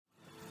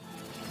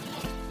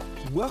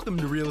Welcome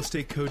to Real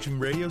Estate Coaching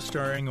Radio,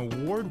 starring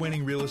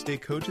award-winning real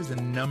estate coaches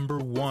and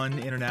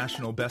 #1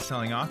 international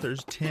best-selling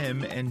authors,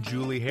 Tim and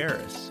Julie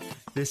Harris.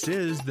 This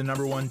is the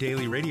 #1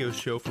 daily radio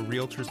show for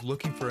realtors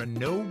looking for a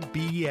no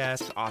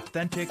BS,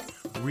 authentic,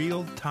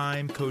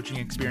 real-time coaching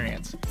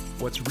experience.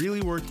 What's really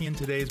working in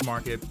today's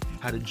market,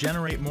 how to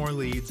generate more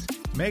leads,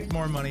 make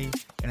more money,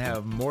 and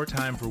have more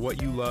time for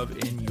what you love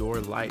in your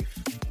life.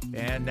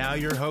 And now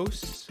your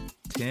hosts,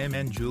 Tim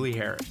and Julie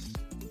Harris.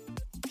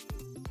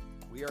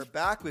 We are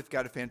back. We've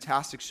got a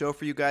fantastic show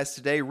for you guys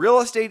today. Real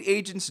estate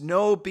agents,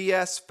 no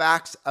BS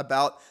facts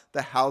about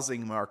the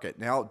housing market.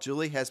 Now,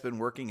 Julie has been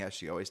working, as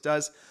she always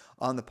does,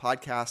 on the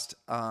podcast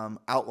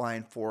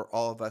outline for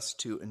all of us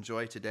to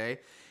enjoy today.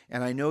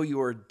 And I know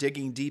you are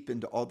digging deep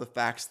into all the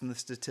facts and the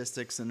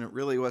statistics, and it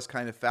really was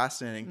kind of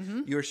fascinating.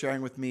 Mm-hmm. You were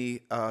sharing with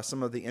me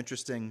some of the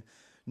interesting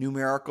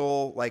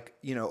numerical,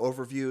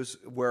 overviews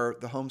where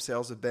the home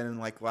sales have been in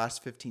the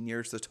last 15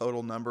 years, the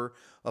total number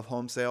of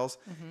home sales.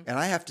 Mm-hmm. And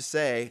I have to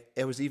say,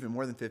 it was even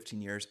more than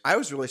 15 years. I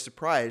was really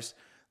surprised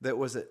that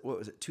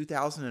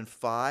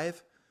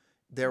 2005,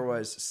 there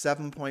was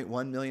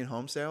 7.1 million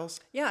home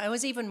sales. Yeah, it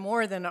was even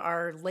more than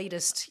our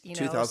latest,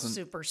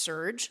 super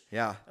surge.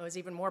 Yeah. It was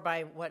even more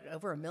by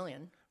over 1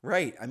 million.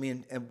 Right. I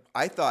mean, and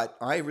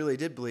I really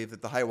did believe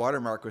that the high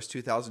water mark was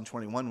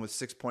 2021 with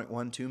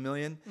 6.12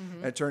 million. Mm-hmm.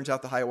 And it turns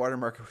out the high water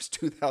mark was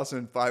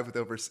 2005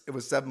 it was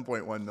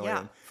 7.1 million.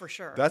 Yeah, for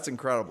sure. That's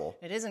incredible.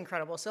 It is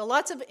incredible. So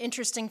lots of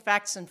interesting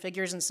facts and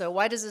figures. And so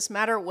why does this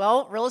matter?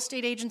 Well, real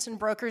estate agents and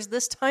brokers,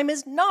 this time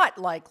is not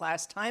like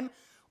last time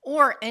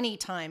or any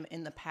time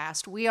in the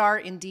past. We are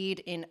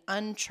indeed in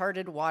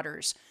uncharted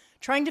waters,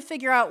 trying to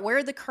figure out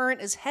where the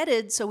current is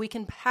headed so we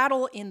can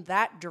paddle in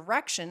that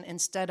direction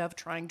instead of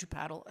trying to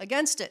paddle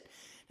against it.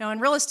 Now, in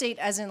real estate,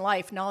 as in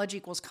life, knowledge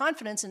equals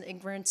confidence and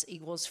ignorance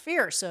equals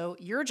fear. So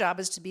your job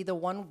is to be the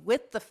one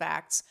with the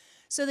facts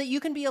so that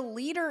you can be a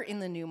leader in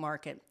the new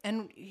market.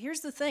 And here's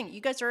the thing. You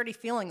guys are already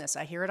feeling this.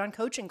 I hear it on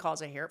coaching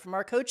calls. I hear it from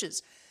our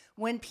coaches.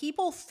 When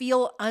people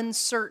feel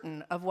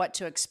uncertain of what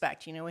to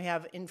expect, we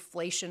have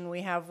inflation,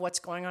 we have what's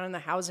going on in the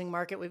housing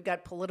market, we've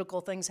got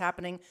political things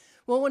happening.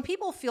 Well, when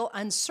people feel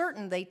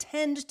uncertain, they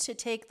tend to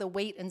take the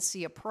wait and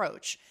see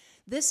approach.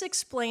 This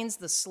explains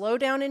the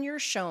slowdown in your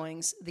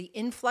showings, the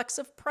influx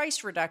of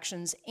price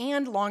reductions,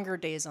 and longer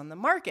days on the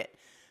market.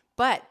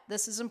 But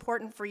this is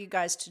important for you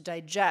guys to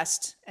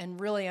digest and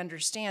really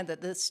understand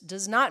that this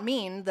does not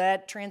mean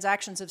that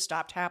transactions have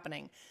stopped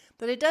happening.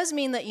 But it does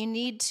mean that you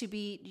need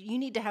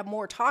to have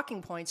more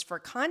talking points for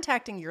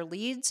contacting your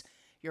leads,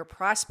 your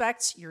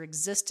prospects, your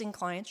existing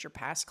clients, your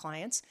past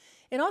clients.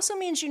 It also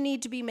means you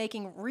need to be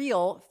making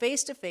real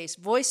face-to-face,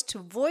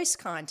 voice-to-voice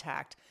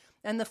contact.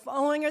 And the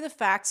following are the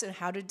facts and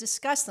how to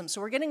discuss them.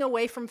 So we're getting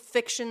away from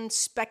fiction,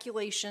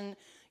 speculation,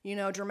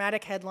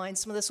 dramatic headlines.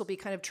 Some of this will be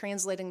kind of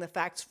translating the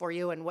facts for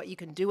you and what you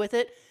can do with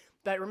it.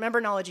 But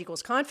remember, knowledge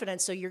equals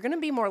confidence. So you're going to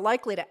be more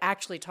likely to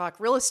actually talk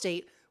real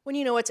estate when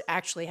you know what's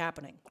actually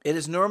happening. It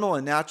is normal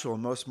and natural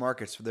in most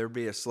markets for there to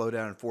be a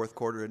slowdown in fourth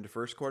quarter into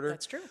first quarter.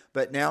 That's true.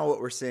 But now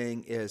what we're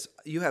seeing is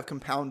you have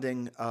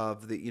compounding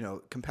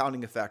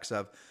effects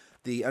of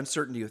the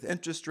uncertainty with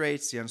interest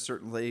rates, the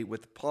uncertainty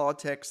with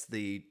politics,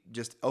 the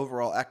just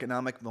overall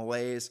economic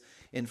malaise,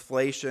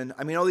 inflation.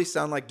 I mean, all these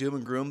sound like doom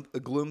and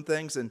gloom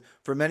things, and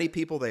for many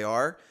people they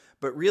are.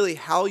 But really,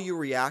 how you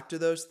react to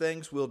those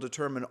things will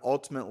determine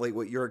ultimately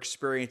what your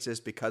experience is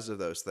because of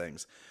those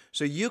things.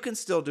 So you can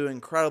still do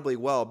incredibly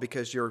well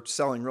because you're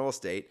selling real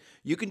estate.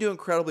 You can do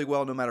incredibly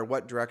well no matter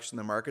what direction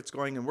the market's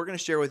going. And we're going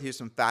to share with you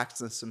some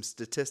facts and some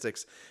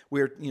statistics.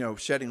 We were,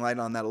 shedding light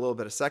on that a little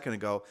bit a second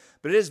ago.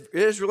 But it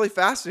is really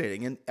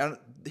fascinating. And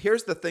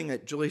here's the thing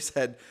that Julie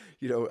said.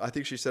 I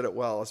think she said it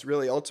well. It's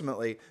really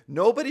ultimately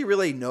nobody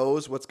really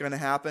knows what's going to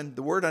happen.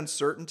 The word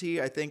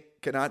uncertainty, I think,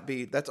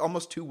 that's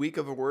almost too weak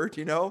of a word,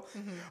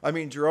 Mm-hmm. I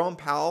mean, Jerome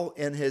Powell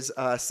in his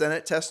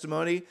Senate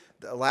testimony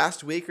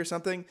last week or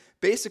something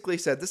basically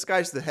said, this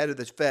guy's the head of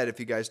the Fed, if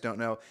you guys don't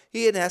know.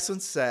 He in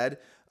essence said,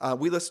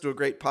 we listened to a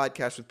great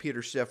podcast with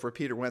Peter Schiff where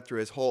Peter went through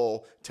his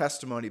whole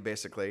testimony,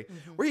 basically,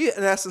 mm-hmm. where he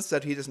in essence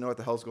said he doesn't know what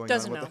the hell's going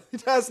on. He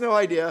has no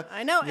idea.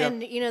 I know. Yeah.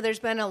 And, there's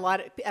been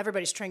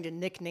everybody's trying to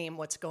nickname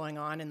what's going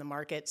on in the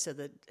market so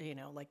that,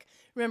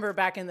 remember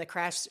back in the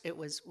crash, it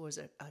was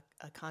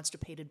a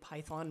constipated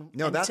python.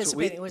 No, that's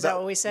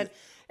what we said?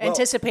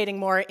 Anticipating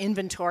more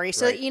inventory.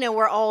 So, right.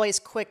 We're always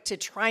quick to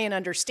try and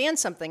understand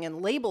something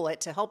and label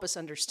it to help us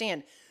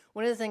understand.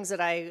 One of the things that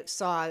I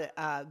saw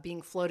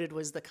being floated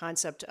was the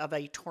concept of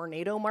a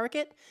tornado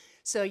market.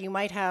 So you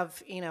might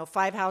have,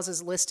 5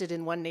 houses listed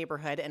in one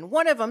neighborhood, and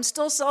one of them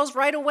still sells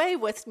right away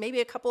with maybe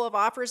a couple of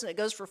offers, and it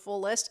goes for full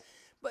list.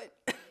 But,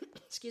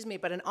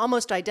 but an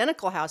almost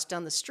identical house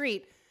down the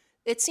street,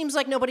 it seems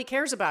like nobody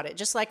cares about it.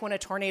 Just like when a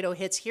tornado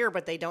hits here,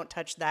 but they don't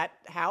touch that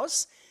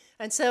house.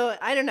 And so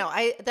I don't know.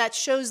 That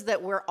shows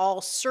that we're all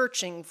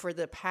searching for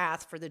the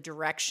path, for the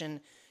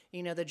direction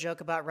the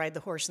joke about ride the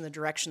horse in the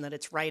direction that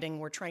it's riding.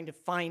 We're trying to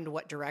find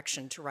what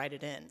direction to ride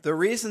it in. The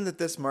reason that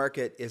this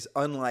market is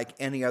unlike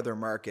any other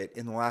market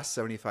in the last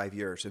 75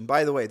 years, and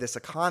by the way, this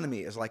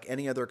economy is like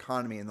any other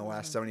economy in the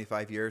last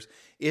 75 years,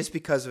 is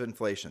because of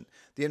inflation.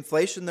 The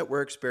inflation that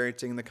we're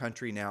experiencing in the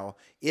country now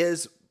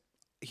is,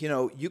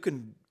 you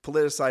can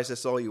politicize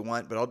this all you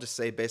want, but I'll just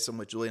say, based on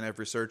what Julie and I have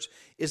researched,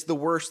 is the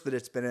worst that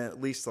it's been in at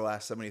least the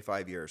last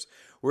 75 years.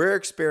 We're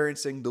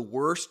experiencing the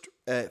worst,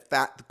 the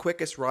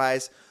quickest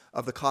rise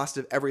of the cost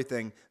of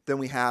everything than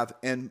we have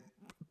in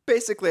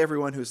basically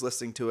everyone who's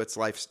listening to this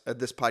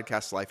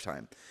podcast's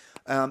lifetime.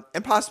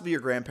 And possibly your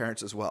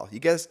grandparents as well. You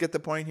guys get the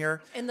point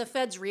here? And the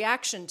Fed's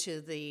reaction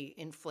to the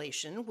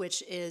inflation,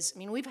 which is,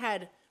 we've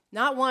had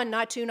not one,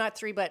 not two, not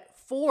three, but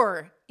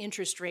 4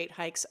 interest rate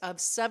hikes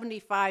of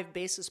 75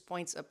 basis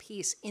points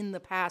apiece in the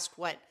past,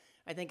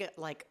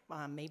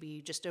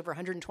 maybe just over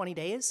 120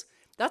 days?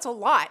 That's a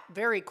lot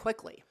very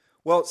quickly.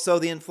 Well, so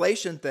the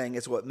inflation thing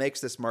is what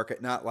makes this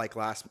market not like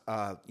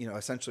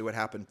essentially what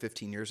happened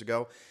 15 years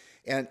ago.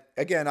 And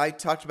again, I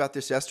talked about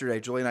this yesterday.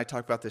 Julie and I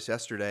talked about this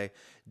yesterday.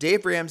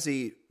 Dave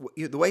Ramsey,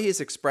 the way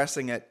he's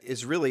expressing it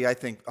is really, I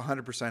think,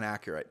 100%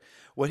 accurate.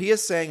 What he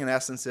is saying in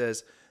essence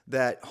is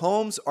that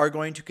homes are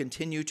going to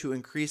continue to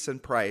increase in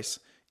price,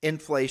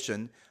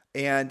 inflation,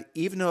 and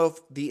even though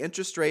the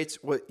interest rates,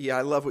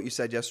 I love what you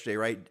said yesterday,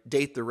 right?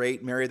 Date the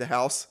rate, marry the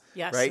house.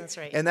 Yes, right? That's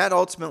right. And that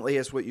ultimately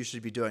is what you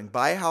should be doing.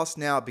 Buy a house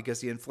now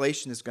because the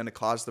inflation is going to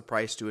cause the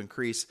price to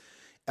increase.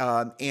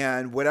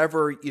 And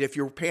whatever, if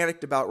you're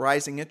panicked about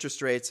rising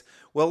interest rates,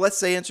 well, let's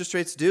say interest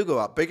rates do go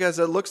up because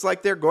it looks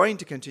like they're going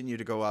to continue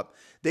to go up.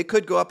 They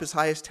could go up as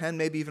high as 10,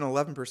 maybe even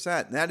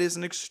 11%. And that is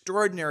an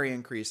extraordinary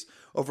increase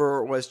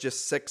over what was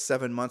just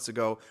 6-7 months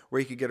ago where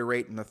you could get a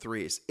rate in the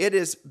 3s. It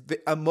is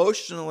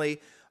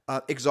emotionally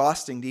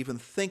exhausting to even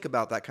think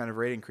about that kind of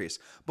rate increase.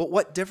 But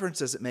what difference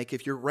does it make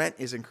if your rent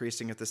is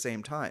increasing at the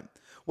same time?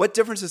 What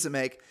difference does it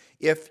make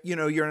if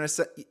you're in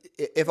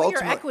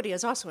your equity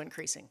is also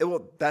increasing?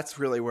 Well, that's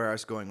really where I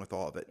was going with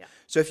all of it. Yeah.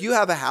 So if you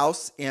have a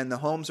house and the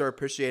homes are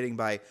appreciating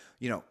by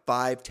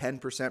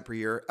 5-10% per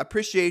year,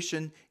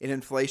 appreciation in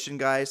inflation,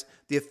 guys,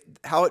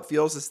 how it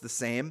feels is the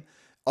same.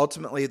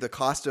 Ultimately, the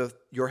cost of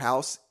your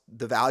house,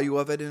 the value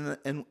of it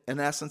in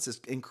essence is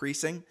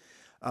increasing.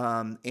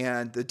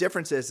 And the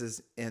difference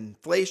is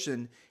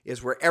inflation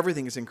is where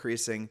everything is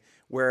increasing,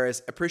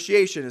 whereas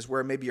appreciation is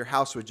where maybe your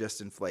house would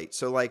just inflate.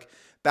 So like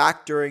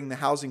back during the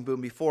housing boom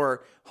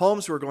before,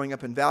 homes were going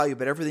up in value,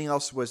 but everything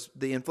else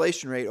the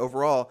inflation rate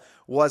overall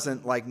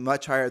wasn't like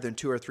much higher than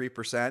 2 or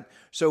 3%.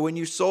 So when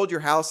you sold your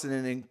house and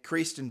it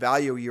increased in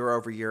value year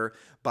over year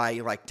by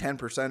like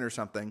 10% or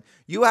something,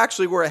 you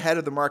actually were ahead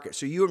of the market.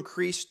 So you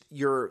increased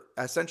your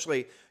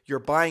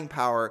buying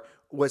power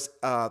was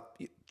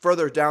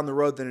further down the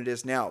road than it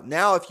is now.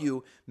 Now, if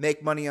you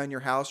make money on your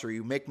house or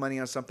you make money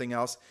on something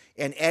else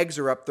and eggs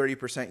are up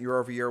 30% year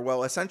over year,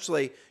 well,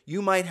 essentially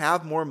you might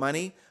have more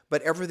money,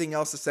 but everything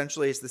else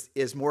essentially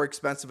is more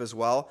expensive as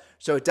well.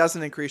 So it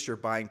doesn't increase your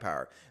buying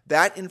power.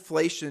 That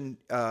inflation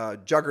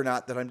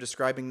juggernaut that I'm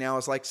describing now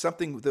is like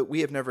something that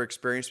we have never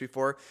experienced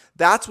before.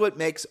 That's what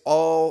makes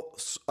all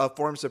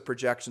forms of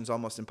projections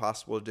almost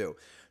impossible to do.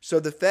 So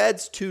the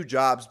Fed's 2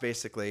 jobs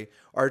basically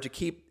are to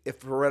keep, if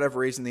for whatever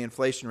reason the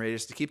inflation rate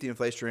is to keep the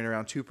inflation rate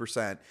around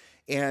 2%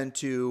 and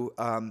to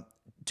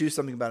do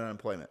something about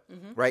unemployment,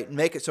 right? And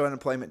make it so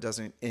unemployment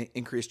doesn't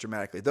increase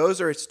dramatically.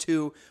 Those are its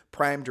 2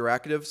 prime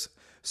directives.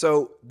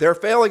 So they're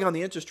failing on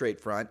the interest rate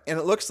front. And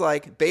it looks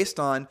like based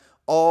on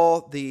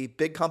all the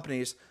big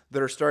companies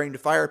that are starting to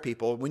fire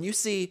people, when you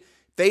see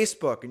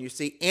Facebook and you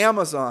see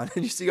Amazon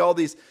and you see all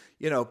these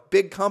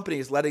big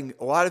companies letting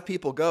a lot of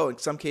people go, in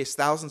some case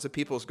thousands of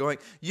people is going,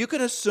 you can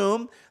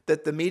assume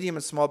that the medium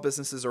and small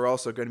businesses are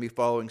also going to be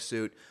following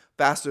suit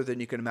faster than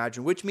you can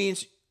imagine, which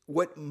means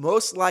what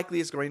most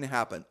likely is going to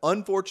happen,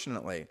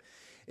 unfortunately,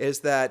 is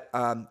that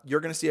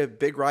you're going to see a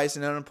big rise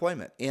in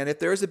unemployment. And if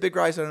there is a big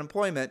rise in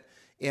unemployment,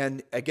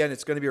 and again,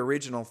 it's going to be a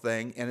regional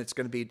thing and it's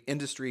going to be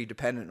industry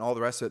dependent and all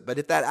the rest of it. But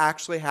if that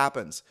actually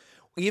happens,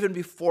 even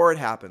before it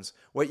happens,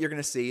 what you're going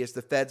to see is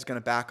the Fed's going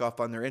to back off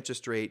on their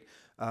interest rate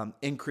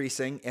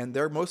increasing, and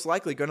they're most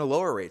likely going to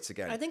lower rates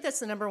again. I think that's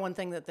the number one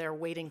thing that they're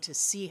waiting to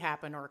see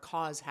happen or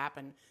cause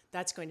happen.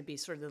 That's going to be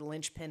sort of the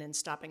linchpin in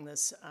stopping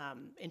this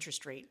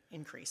interest rate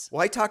increase.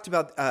 Well, I talked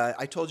about,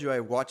 I told you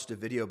I watched a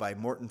video by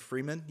Morton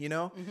Freeman,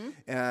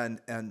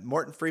 and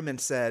Morton Freeman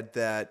said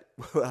that,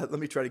 let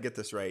me try to get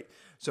this right.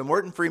 So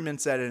Morton Freeman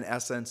said in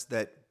essence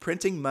that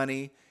printing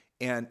money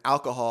and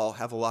alcohol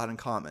have a lot in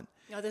common.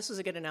 No, this was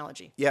a good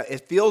analogy. Yeah,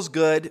 it feels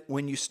good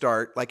when you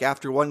start. Like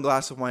after one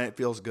glass of wine, it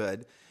feels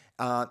good.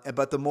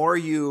 But the more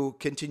you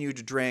continue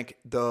to drink,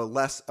 the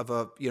less of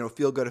a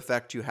feel-good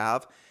effect you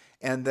have.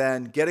 And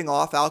then getting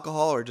off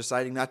alcohol or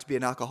deciding not to be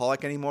an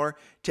alcoholic anymore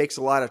takes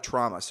a lot of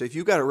trauma. So if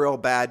you've got a real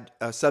bad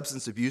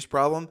substance abuse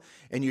problem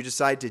and you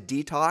decide to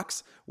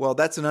detox, well,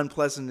 that's an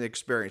unpleasant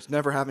experience.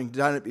 Never having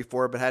done it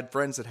before, but had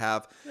friends that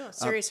have.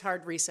 Serious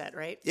hard reset,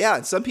 right? Yeah,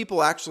 and some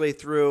people actually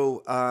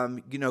through,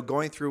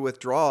 going through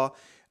withdrawal,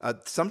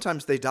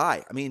 sometimes they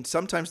die. I mean,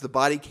 sometimes the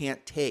body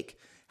can't take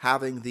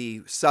having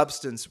the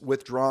substance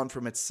withdrawn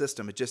from its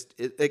system.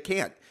 It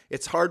can't.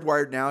 It's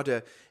hardwired now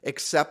to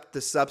accept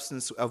the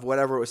substance of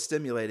whatever was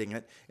stimulating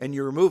it, and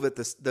you remove it,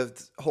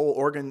 the whole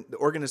the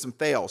organism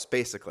fails,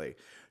 basically.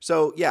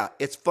 So yeah,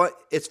 it's fun.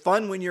 It's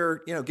fun when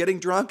you're, getting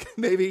drunk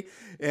maybe,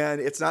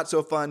 and it's not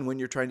so fun when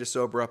you're trying to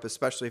sober up,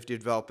 especially if you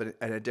develop an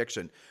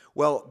addiction.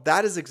 Well,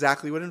 that is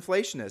exactly what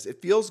inflation is.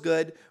 It feels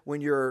good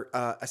when you're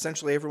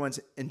essentially everyone's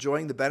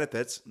enjoying the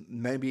benefits.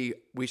 Maybe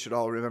we should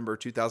all remember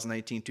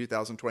 2019,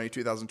 2020,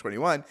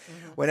 2021,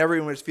 when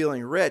everyone was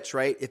feeling rich,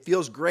 right? It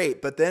feels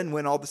great. But then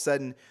when all of a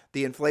sudden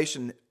the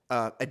inflation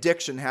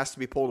addiction has to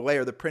be pulled away,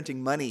 or the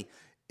printing money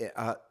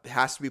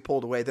has to be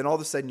pulled away, then all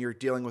of a sudden you're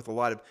dealing with a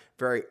lot of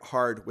very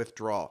hard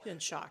withdrawal. In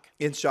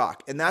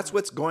shock. And that's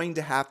what's going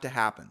to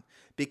happen,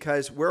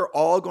 because we're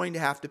all going to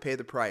have to pay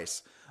the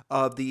price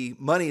of the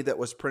money that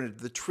was printed,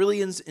 the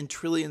trillions and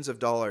trillions of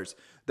dollars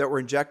that were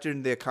injected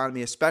into the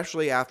economy,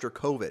 especially after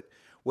COVID.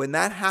 When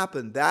that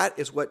happened, that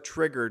is what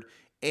triggered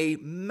a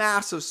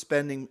massive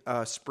spending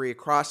spree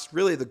across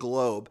really the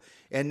globe.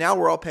 And now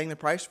we're all paying the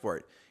price for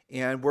it.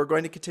 And we're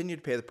going to continue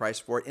to pay the price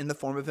for it in the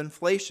form of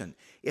inflation.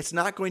 It's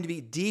not going to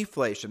be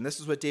deflation. This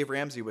is what Dave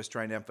Ramsey was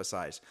trying to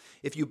emphasize.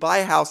 If you buy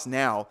a house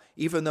now,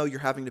 even though you're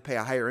having to pay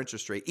a higher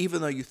interest rate,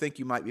 even though you think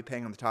you might be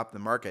paying on the top of the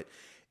market,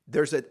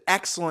 there's an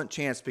excellent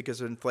chance, because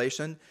of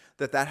inflation,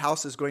 that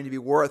house is going to be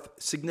worth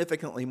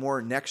significantly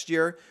more next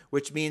year,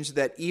 which means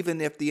that even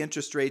if the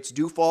interest rates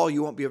do fall,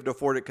 you won't be able to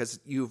afford it because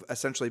you've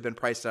essentially been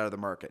priced out of the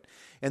market.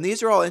 And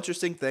these are all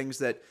interesting things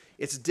that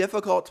it's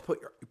difficult to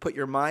put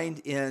your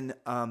mind in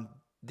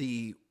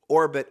the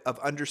orbit of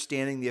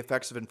understanding the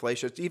effects of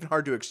inflation. It's even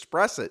hard to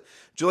express it.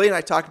 Julie and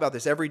I talk about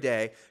this every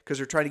day because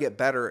we're trying to get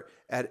better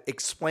at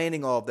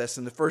explaining all of this.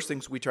 And the first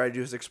things we try to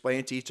do is explain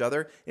it to each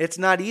other. And it's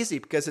not easy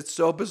because it's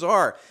so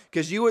bizarre.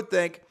 Because you would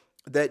think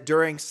that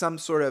during some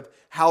sort of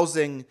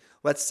housing,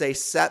 let's say,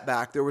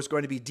 setback, there was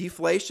going to be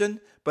deflation,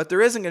 but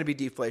there isn't going to be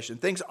deflation.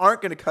 Things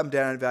aren't going to come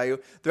down in value.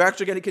 They're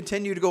actually going to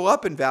continue to go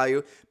up in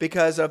value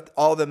because of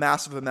all the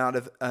massive amount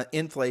of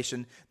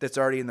inflation that's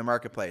already in the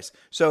marketplace.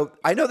 So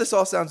I know this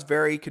all sounds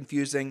very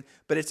confusing,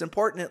 but it's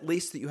important at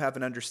least that you have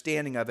an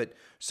understanding of it,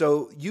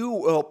 so you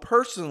will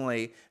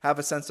personally have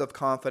a sense of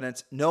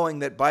confidence knowing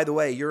that, by the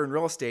way, you're in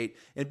real estate,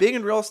 and being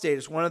in real estate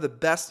is one of the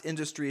best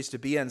industries to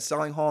be in.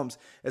 Selling homes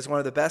is one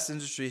of the best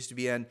industries to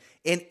be in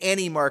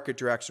any market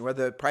direction,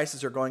 whether the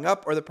prices are going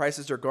up or the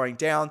prices are going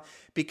down.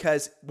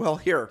 Because, well,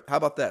 here, how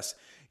about this?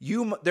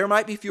 There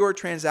might be fewer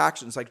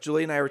transactions. Like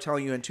Julie and I were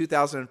telling you, in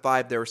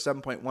 2005, there were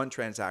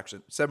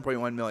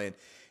 7.1 million.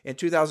 In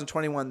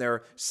 2021, there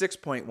are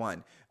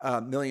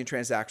 6.1 million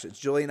transactions.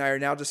 Julie and I are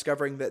now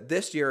discovering that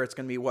this year it's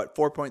going to be,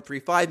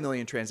 4.35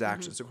 million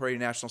transactions, according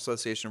to National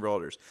Association of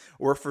Realtors.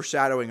 We're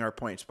foreshadowing our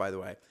points, by the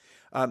way.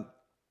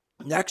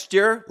 Next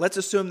year, let's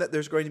assume that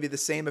there's going to be the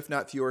same, if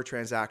not fewer,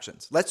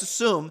 transactions. Let's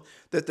assume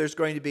that there's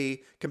going to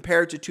be,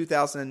 compared to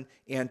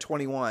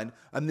 2021,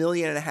 1.5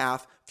 million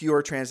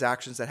fewer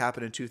transactions that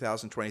happen in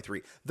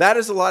 2023. That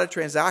is a lot of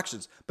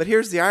transactions. But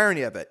here's the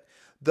irony of it.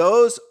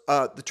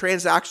 The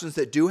transactions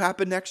that do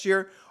happen next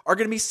year are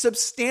going to be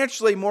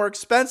substantially more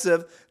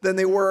expensive than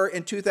they were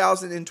in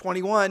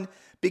 2021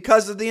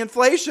 because of the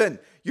inflation.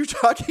 You're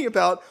talking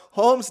about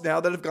homes now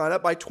that have gone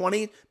up by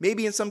 20,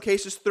 maybe in some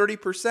cases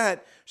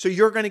 30%. So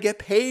you're going to get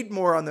paid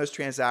more on those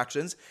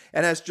transactions.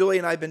 And as Julie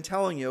and I have been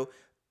telling you,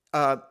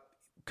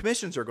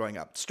 commissions are going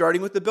up,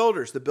 starting with the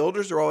builders. The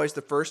builders are always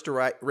the first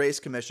to raise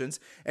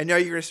commissions. And now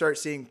you're going to start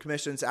seeing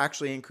commissions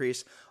actually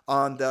increase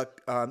on the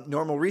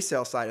normal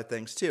resale side of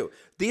things too.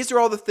 These are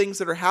all the things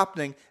that are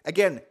happening.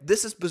 Again,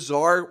 this is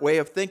bizarre way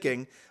of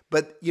thinking,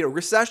 but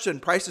recession,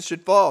 prices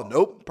should fall.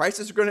 Nope,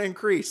 prices are going to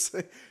increase.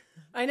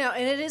 I know,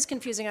 and it is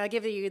confusing. I'll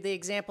give you the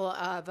example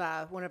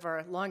of one of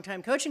our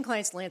longtime coaching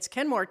clients, Lance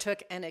Kenmore,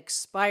 took an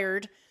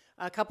expired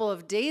a couple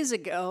of days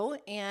ago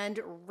and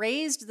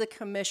raised the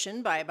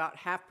commission by about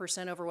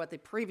 0.5% over what the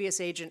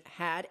previous agent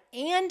had,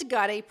 and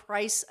got a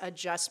price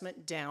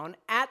adjustment down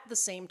at the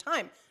same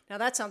time. Now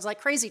that sounds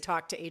like crazy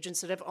talk to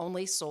agents that have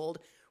only sold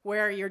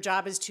where your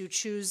job is to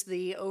choose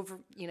the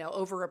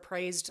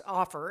overappraised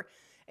offer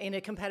in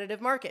a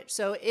competitive market.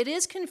 So it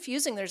is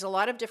confusing. There's a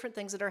lot of different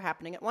things that are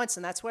happening at once,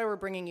 and that's why we're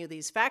bringing you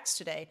these facts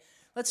today.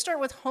 Let's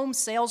start with home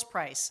sales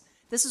price.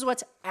 This is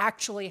what's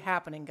actually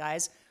happening,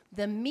 guys.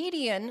 The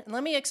median,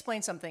 let me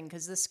explain something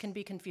because this can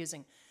be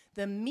confusing.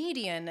 The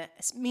median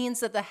means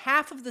that the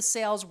half of the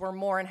sales were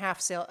more and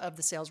half of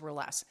the sales were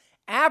less.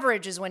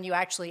 Average is when you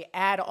actually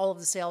add all of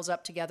the sales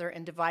up together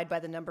and divide by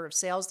the number of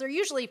sales. They're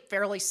usually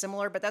fairly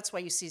similar, but that's why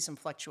you see some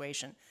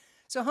fluctuation.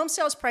 So home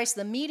sales price,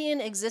 the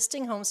median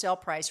existing home sale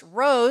price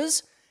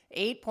rose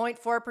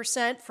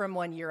 8.4% from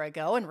 1 year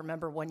ago. And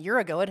remember, 1 year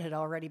ago, it had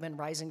already been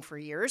rising for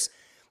years,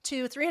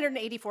 to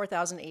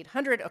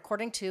 $384,800,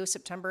 according to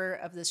September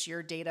of this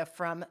year data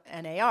from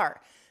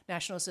NAR,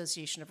 National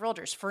Association of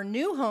Realtors. For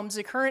new homes,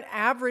 the current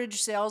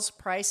average sales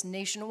price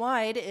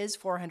nationwide is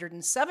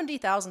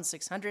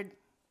 $470,600,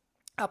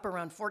 up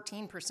around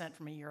 14%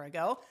 from a year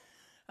ago.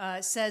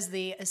 says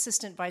the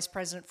Assistant Vice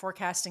President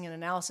Forecasting and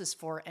Analysis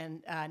for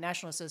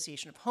National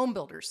Association of Home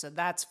Builders. So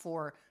that's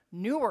for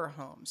newer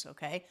homes,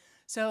 okay?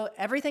 So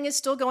everything is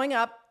still going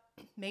up.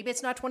 Maybe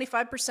it's not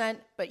 25%,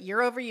 but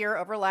year over year,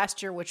 over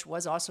last year, which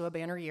was also a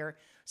banner year,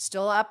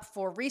 still up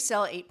for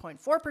resale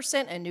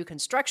 8.4% and new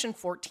construction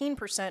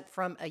 14%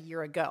 from a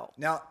year ago.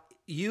 Now,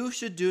 you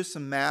should do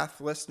some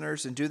math,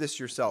 listeners, and do this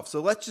yourself.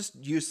 So let's just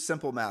use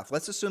simple math.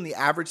 Let's assume the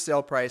average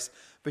sale price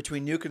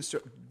between new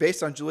construction,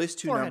 based on Julie's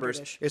two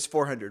numbers, is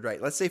 400,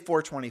 right? Let's say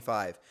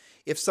 425.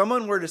 If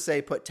someone were to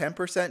say put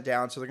 10%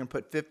 down, so they're going to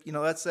put 50,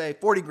 let's say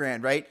 40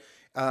 grand, right,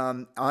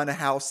 on a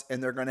house,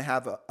 and they're going to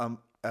have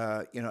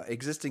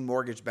existing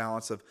mortgage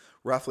balance of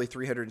roughly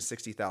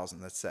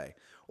 360,000, let's say,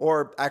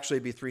 or actually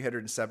it'd be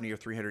 370 or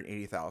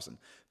 380,000.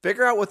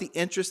 Figure out what the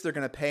interest they're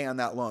going to pay on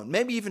that loan,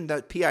 maybe even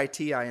the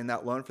PITI in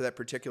that loan for that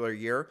particular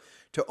year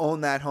to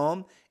own that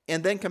home,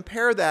 and then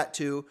compare that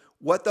to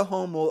what the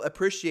home will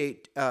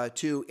appreciate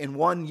to in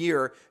 1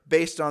 year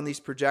based on these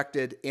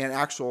projected and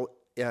actual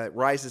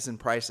rises in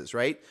prices,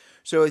 right?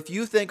 So if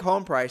you think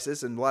home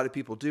prices, and a lot of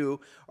people do,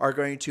 are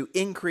going to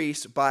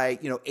increase by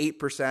 8%,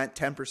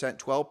 10%,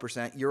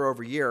 12% year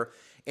over year,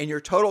 and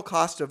your total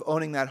cost of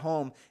owning that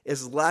home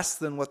is less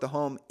than what the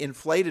home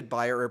inflated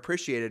by or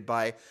appreciated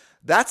by,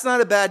 that's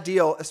not a bad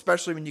deal,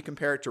 especially when you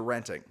compare it to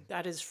renting.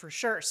 That is for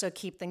sure. So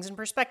keep things in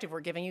perspective. We're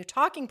giving you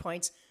talking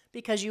points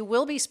because you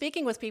will be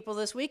speaking with people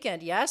this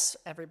weekend. Yes,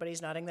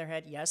 everybody's nodding their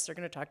head. Yes, they're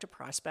going to talk to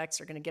prospects.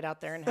 They're going to get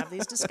out there and have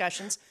these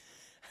discussions.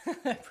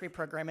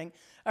 Pre-programming.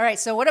 All right,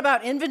 so what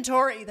about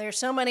inventory? There's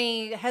so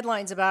many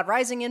headlines about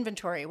rising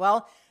inventory.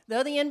 Well,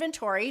 though the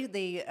inventory,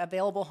 the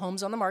available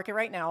homes on the market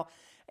right now,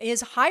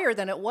 is higher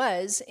than it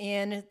was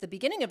in the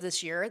beginning of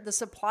this year, the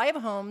supply of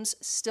homes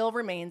still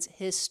remains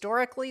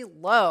historically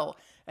low,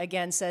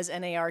 again, says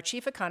NAR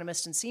Chief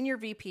Economist and Senior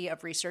VP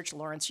of Research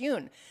Lawrence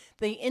Yun.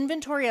 The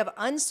inventory of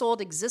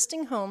unsold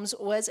existing homes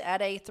was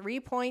at a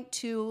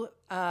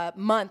 3.2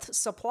 month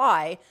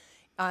supply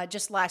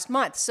just last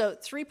month. So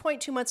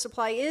 3.2 month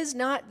supply is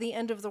not the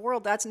end of the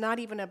world. That's not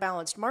even a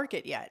balanced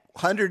market yet.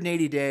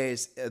 180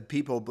 days,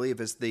 people believe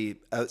is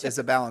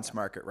a balanced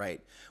market, right?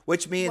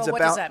 Which means what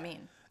does that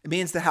mean? It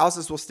means the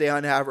houses will stay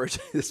on average.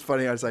 It's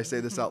funny as I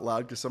say this out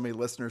loud because so many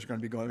listeners are going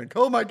to be going,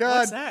 oh my God.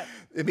 What's that?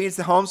 It means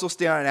the homes will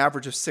stay on an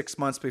average of 6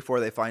 months before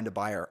they find a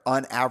buyer,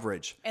 on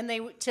average. And they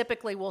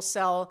typically will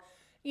sell,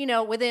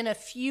 within a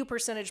few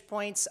percentage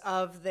points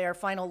of their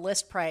final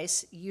list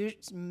price,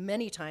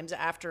 many times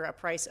after a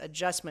price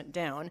adjustment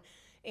down.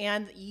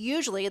 And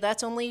usually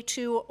that's only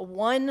to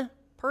one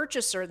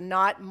purchaser,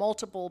 not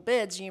multiple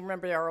bids. You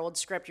remember our old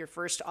script, your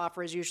first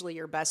offer is usually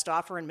your best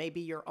offer and maybe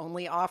your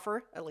only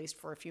offer, at least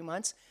for a few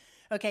months.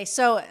 Okay,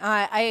 so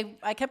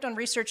I kept on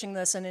researching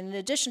this, and in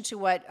addition to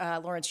what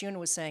Lawrence Yun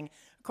was saying,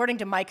 according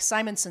to Mike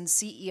Simonson,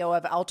 CEO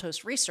of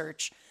Altos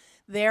Research,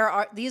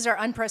 these are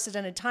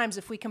unprecedented times.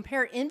 If we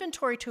compare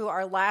inventory to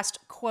our last,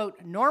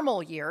 quote,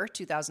 normal year,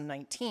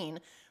 2019,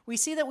 we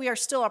see that we are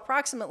still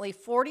approximately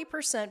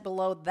 40%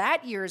 below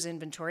that year's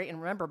inventory. And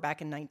remember,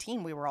 back in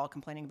 19, we were all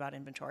complaining about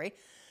inventory.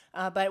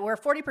 But we're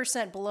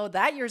 40% below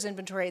that year's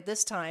inventory at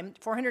this time,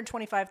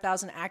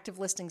 425,000 active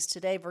listings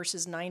today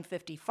versus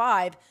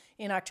 955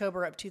 in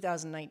October of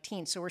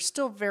 2019. So we're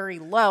still very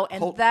low,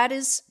 and that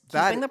is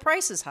keeping the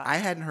prices high. I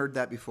hadn't heard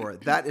that before.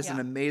 That is an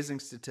amazing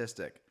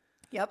statistic.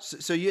 Yep.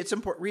 So it's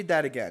important. Read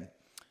that again.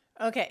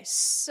 Okay,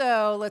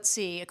 so let's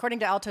see. According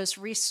to Altos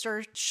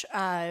Research,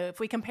 if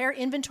we compare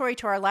inventory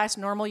to our last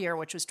normal year,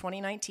 which was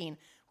 2019,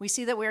 we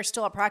see that we are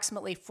still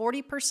approximately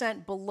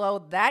 40% below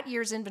that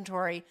year's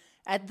inventory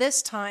at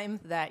this time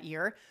that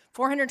year.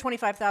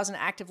 425,000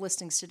 active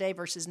listings today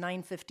versus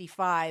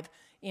 955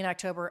 in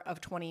October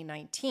of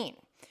 2019.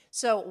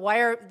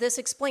 So this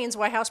explains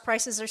why house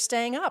prices are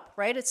staying up,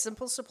 right? It's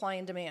simple supply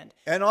and demand.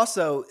 And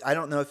also, I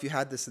don't know if you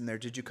had this in there.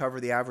 Did you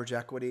cover the average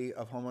equity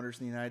of homeowners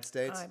in the United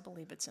States? I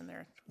believe it's in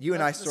there. You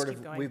and I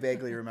we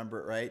vaguely remember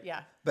it, right?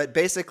 Yeah. But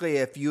basically,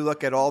 if you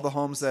look at all the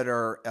homes that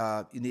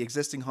are in the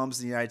existing homes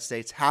in the United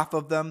States, half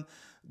of them,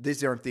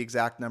 these aren't the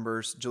exact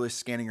numbers. Julie's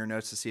scanning her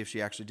notes to see if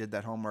she actually did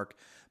that homework.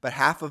 But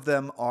half of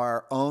them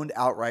are owned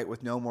outright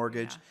with no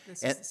mortgage. Yeah,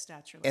 this is the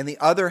stats you're looking and the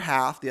other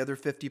half, the other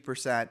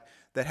 50%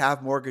 that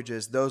have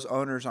mortgages, those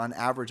owners on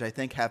average, I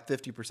think, have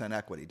 50%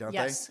 equity, don't they?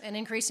 Yes, and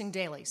increasing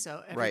daily.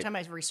 So every time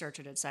I research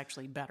it, it's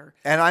actually better.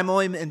 And I'm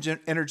only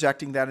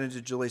interjecting that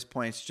into Julie's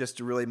points just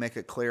to really make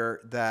it clear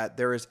that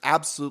there is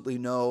absolutely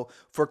no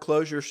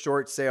foreclosure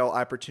short sale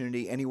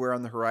opportunity anywhere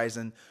on the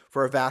horizon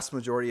for a vast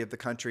majority of the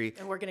country.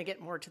 And we're going to get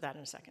more to that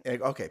in a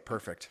second. Okay,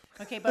 perfect.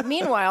 Okay, but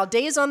meanwhile,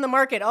 days on the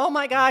market. Oh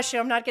my gosh,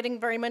 I'm not getting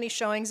very many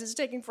showings. It's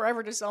taking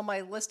forever to sell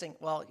my listing.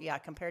 Well, yeah,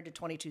 compared to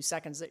 22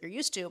 seconds that you're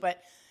used to,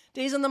 but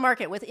days on the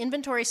market. With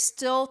inventory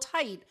still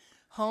tight,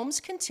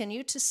 homes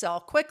continue to sell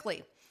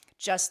quickly.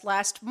 Just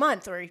last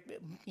month, or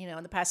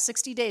in the past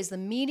 60 days, the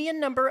median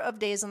number of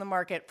days on the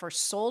market for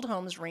sold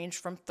homes ranged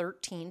from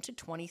 13 to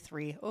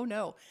 23. Oh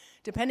no,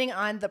 depending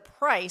on the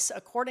price,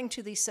 according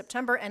to the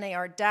September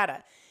NAR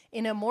data.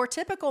 In a more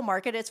typical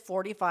market, it's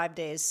 45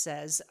 days,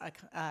 says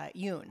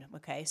Yun.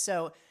 Okay,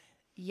 so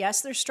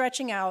Yes, they're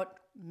stretching out.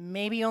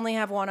 Maybe you only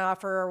have one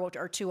offer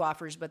or two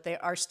offers, but they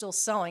are still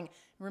selling.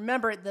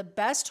 Remember, the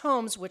best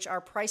homes, which are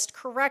priced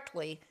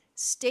correctly,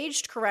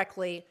 staged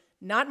correctly,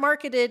 not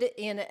marketed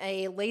in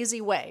a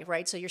lazy way,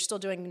 right? So you're still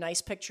doing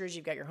nice pictures.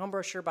 You've got your home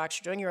brochure box.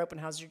 You're doing your open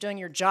house. You're doing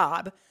your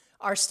job,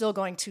 are still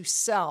going to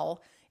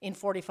sell in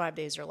 45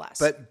 days or less.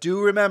 But do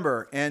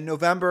remember, in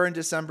November and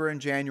December and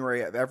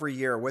January of every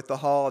year with the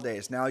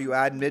holidays, now you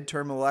add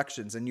midterm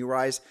elections and you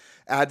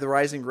add the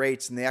rising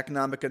rates and the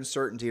economic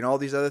uncertainty and all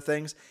these other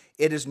things.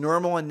 It is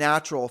normal and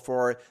natural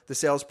for the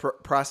sales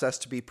process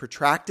to be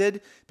protracted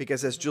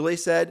because, as Julie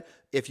said,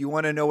 if you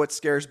want to know what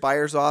scares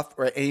buyers off,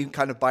 or any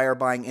kind of buyer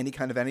buying any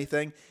kind of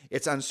anything,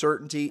 it's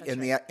uncertainty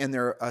in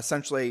their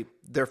essentially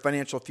their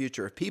financial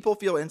future. If people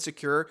feel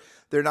insecure,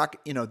 they're not,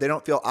 they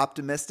don't feel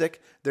optimistic,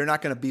 they're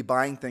not going to be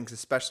buying things,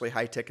 especially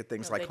high ticket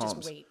things like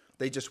homes.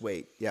 They just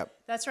wait. Yep.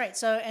 That's right.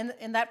 So,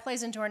 and that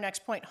plays into our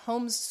next point,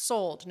 homes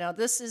sold. Now,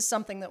 this is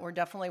something that we're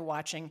definitely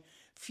watching.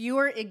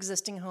 Fewer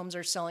existing homes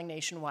are selling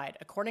nationwide.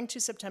 According to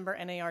September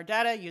NAR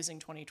data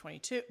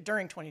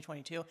during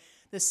 2022,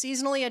 the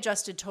seasonally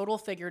adjusted total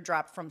figure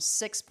dropped from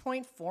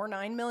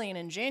 6.49 million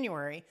in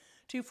January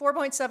to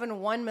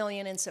 4.71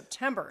 million in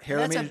September.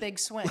 That's a big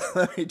swing.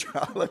 Let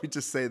me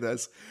just say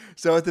this.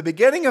 So at the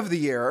beginning of the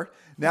year,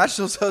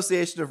 National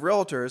Association of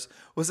Realtors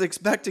was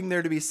expecting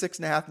there to be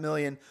 6.5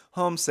 million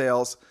home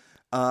sales.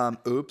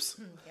 Oops.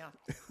 Yeah,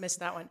 missed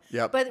that one.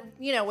 Yep. But,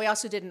 we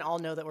also didn't all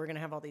know that we're going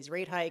to have all these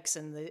rate hikes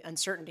and the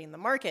uncertainty in the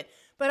market.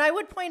 But I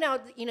would point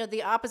out,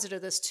 the opposite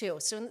of this too.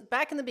 So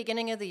back in the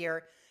beginning of the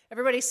year,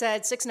 everybody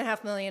said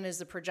 6.5 million is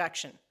the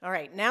projection. All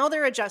right, now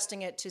they're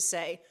adjusting it to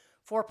say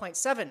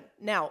 4.7.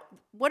 Now,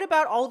 what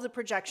about all of the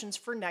projections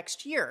for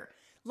next year?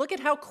 Look at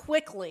how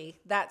quickly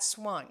that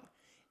swung.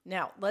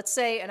 Now, let's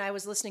say, and I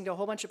was listening to a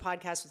whole bunch of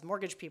podcasts with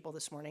mortgage people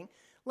this morning,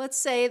 let's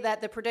say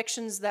that the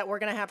predictions that we're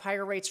going to have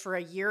higher rates for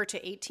a year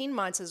to 18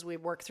 months as we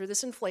work through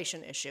this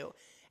inflation issue,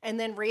 and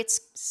then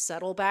rates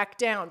settle back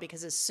down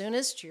because as soon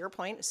as, to your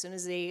point, as soon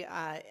as the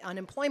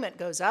unemployment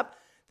goes up,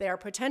 they are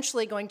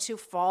potentially going to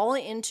fall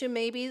into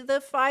maybe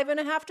the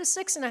 5.5 to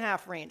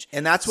 6.5 range.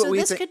 And that's what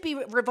this could be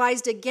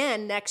revised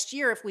again next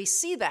year. If we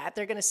see that,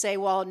 they're going to say,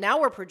 well, now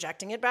we're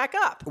projecting it back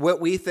up.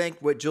 What we think,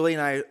 what Julie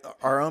and I,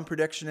 our own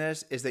prediction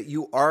is that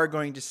you are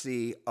going to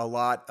see a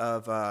lot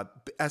of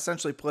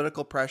essentially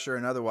political pressure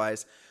and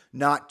otherwise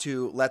not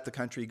to let the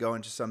country go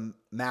into some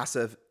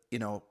massive,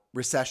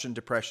 recession,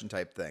 depression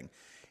type thing.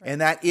 Right.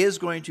 And that is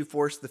going to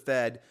force the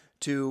Fed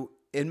to,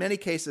 in many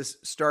cases,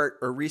 start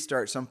or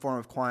restart some form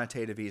of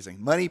quantitative easing,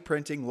 money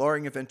printing,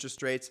 lowering of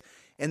interest rates.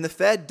 And the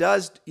Fed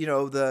does,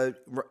 it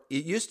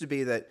used to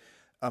be that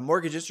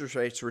mortgage interest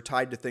rates were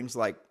tied to things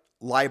like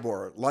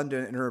LIBOR,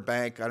 London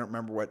Interbank. I don't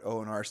remember what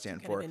O and R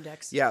stand for.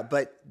 Index. Yeah,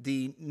 but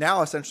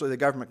now essentially the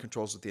government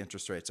controls what the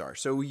interest rates are.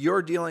 So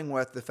you're dealing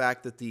with the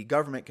fact that the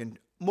government can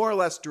more or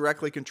less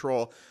directly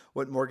control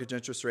what mortgage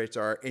interest rates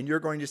are. And you're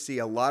going to see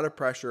a lot of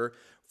pressure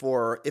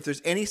for, if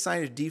there's any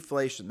sign of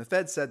deflation, the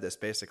Fed said this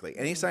basically,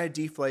 any sign of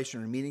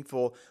deflation or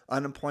meaningful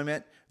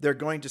unemployment, they're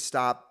going to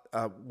stop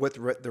with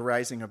the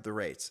rising of the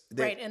rates.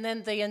 Right, and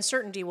then the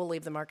uncertainty will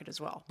leave the market as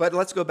well. But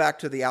let's go back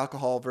to the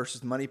alcohol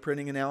versus money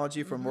printing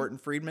analogy from Morton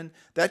Friedman.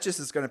 That just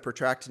is going to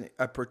protract,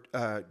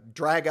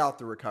 drag out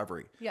the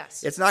recovery.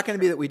 Yes. It's not going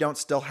to be that we don't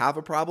still have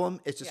a problem.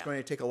 It's just going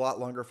to take a lot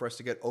longer for us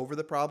to get over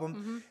the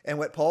problem. And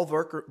what Paul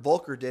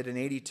Volcker did in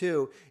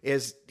 82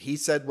 is he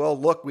said, well,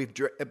 look, we've,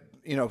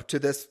 to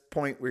this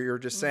point where you're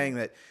just saying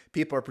that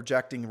people are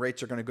projecting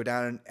rates are going to go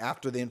down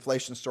after the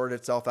inflation sorted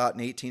itself out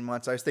in 18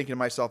 months. I was thinking to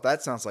myself,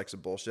 that sounds like some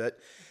bullshit,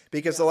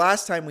 because the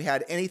last time we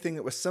had anything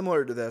that was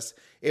similar to this,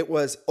 it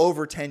was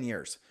over 10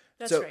 years.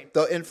 That's so right.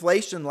 The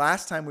inflation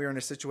last time we were in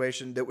a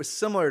situation that was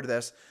similar to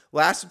this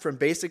lasted from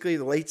basically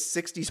the late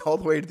 60s all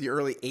the way to the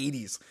early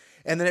 80s.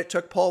 And then it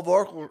took Paul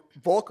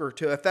Volcker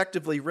to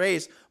effectively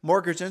raise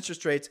mortgage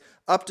interest rates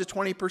up to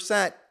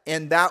 20%.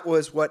 And that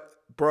was what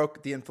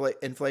broke the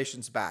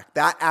inflation's back.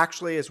 That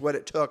actually is what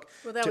it took.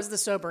 Well, that was the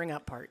sobering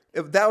up part.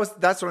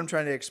 That's what I'm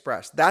trying to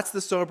express. That's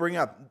the sobering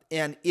up.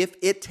 And if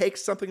it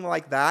takes something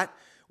like that,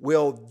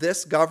 will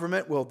this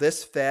government, will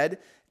this Fed,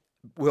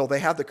 will they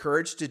have the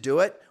courage to do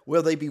it?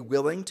 Will they be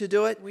willing to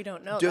do it? We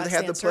don't know. Do they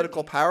have the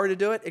political power to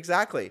do it?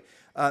 Exactly.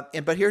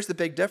 But here's the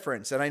big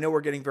difference. And I know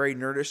we're getting very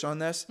nerdish on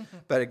this,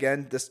 but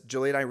again,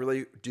 Julie and I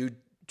really do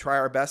try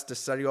our best to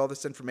study all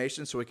this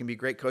information so we can be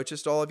great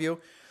coaches to all of you.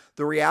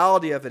 The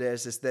reality of it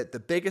is that the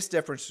biggest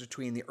difference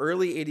between the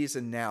early 80s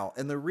and now,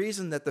 and the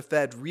reason that the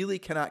Fed really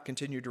cannot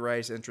continue to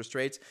raise interest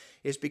rates,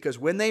 is because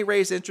when they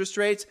raise interest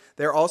rates,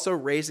 they're also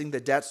raising the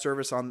debt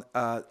service on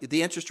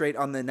the interest rate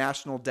on the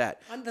national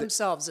debt. On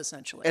themselves,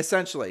 essentially.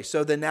 Essentially.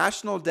 So the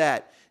national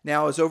debt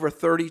now is over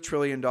 $30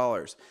 trillion.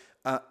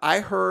 I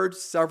heard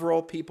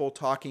several people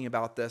talking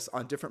about this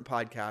on different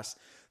podcasts,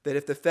 that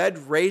if the Fed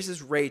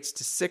raises rates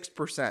to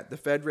 6%, the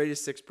Fed rate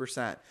is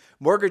 6%,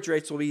 mortgage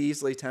rates will be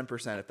easily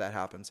 10% if that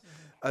happens.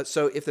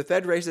 So if the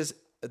Fed raises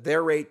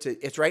their rate to,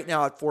 it's right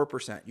now at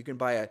 4%. You can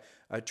buy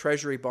a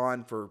treasury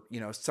bond for,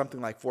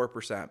 something like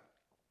 4%.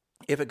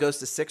 If it goes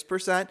to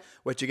 6%,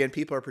 which again,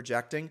 people are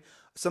projecting,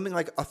 something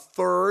like a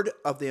third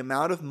of the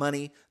amount of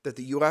money that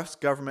the U.S.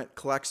 government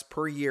collects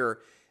per year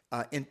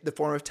in the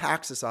form of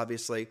taxes,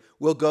 obviously,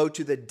 will go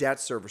to the debt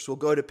service, will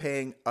go to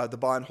paying the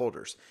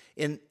bondholders.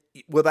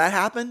 Will that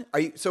happen?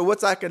 So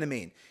what's that going to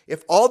mean?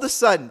 If all of a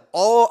sudden,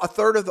 a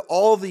third of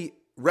all the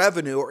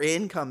revenue or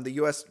income the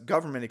U.S.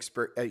 government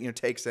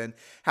takes in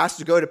has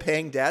to go to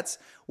paying debts,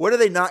 what are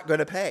they not going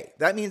to pay?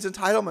 That means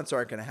entitlements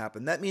aren't going to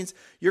happen. That means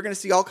you're going to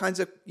see all kinds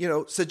of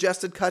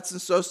suggested cuts in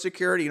Social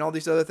Security and all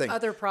these other things.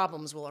 Other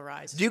problems will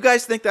arise. Do you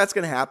guys think that's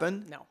going to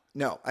happen?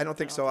 No, I don't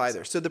think so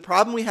either. So the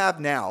problem we have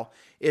now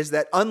is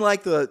that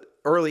unlike the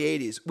early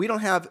 80s, we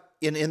don't have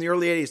in the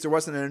early 80s, there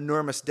wasn't an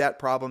enormous debt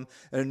problem,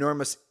 an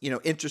enormous,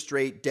 interest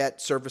rate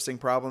debt servicing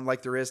problem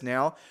like there is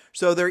now.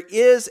 So there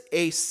is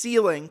a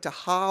ceiling to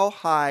how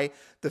high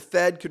the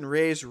Fed can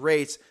raise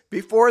rates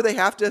before they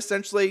have to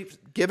essentially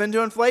give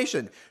into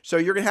inflation. So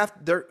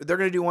they're going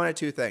to do one of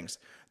two things.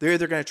 They're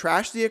either going to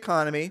trash the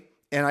economy,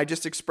 and I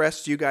just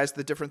expressed to you guys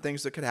the different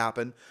things that could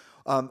happen,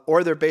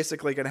 or they're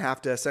basically going to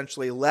have to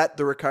essentially let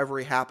the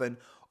recovery happen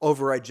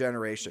over a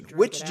generation.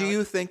 Which do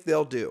you think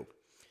they'll do?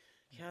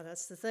 Yeah,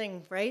 that's the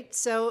thing, right?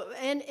 So,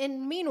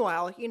 and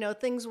meanwhile,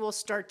 things will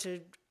start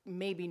to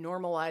maybe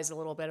normalize a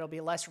little bit. It'll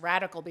be less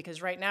radical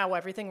because right now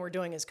everything we're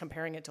doing is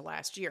comparing it to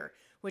last year,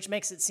 which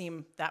makes it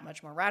seem that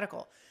much more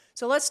radical.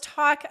 So let's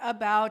talk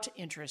about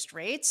interest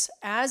rates.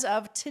 As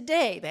of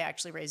today, they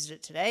actually raised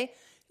it today.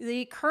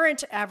 The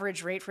current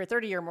average rate for a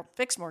 30-year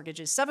fixed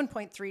mortgage is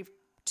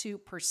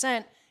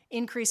 7.32%,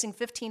 increasing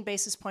 15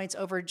 basis points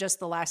over just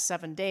the last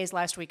 7 days.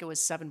 Last week it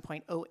was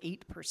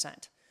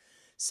 7.08%.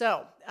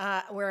 So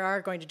we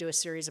are going to do a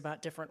series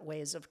about different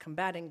ways of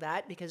combating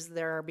that because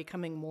there are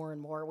becoming more and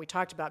more. We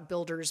talked about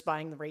builders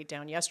buying the rate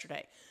down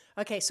yesterday.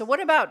 Okay, so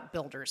what about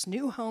builders?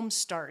 New home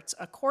starts,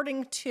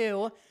 according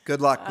to...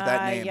 Good luck with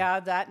that name. Yeah,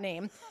 that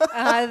name.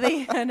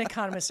 An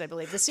economist, I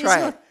believe.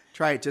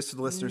 Try it just so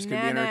the listeners can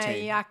be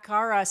entertained.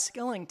 Yakara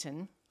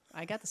Skillington.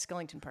 I got the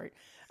Skillington part.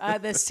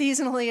 The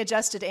seasonally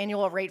adjusted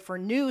annual rate for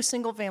new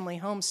single-family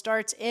home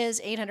starts is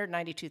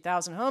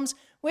 892,000 homes,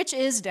 which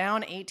is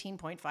down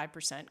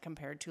 18.5%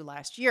 compared to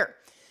last year.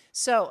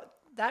 So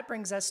that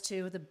brings us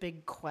to the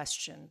big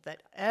question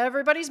that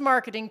everybody's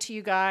marketing to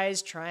you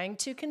guys, trying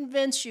to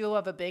convince you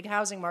of a big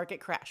housing market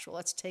crash. Well,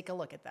 let's take a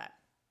look at that.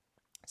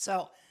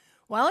 So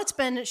while it's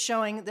been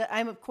showing that,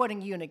 I'm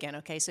quoting Yoon again,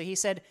 okay? So he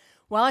said,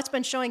 while it's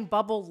been showing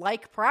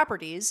bubble-like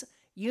properties,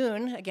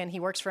 Yoon, again, he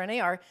works for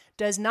NAR,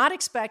 does not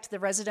expect the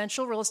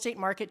residential real estate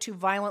market to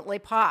violently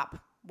pop.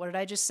 What did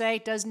I just say?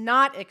 Does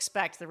not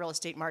expect the real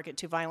estate market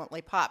to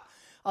violently pop.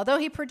 Although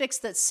he predicts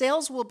that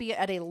sales will be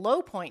at a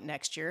low point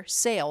next year,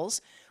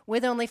 sales,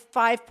 with only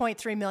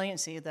 5.3 million.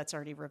 See, that's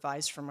already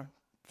revised from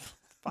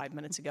 5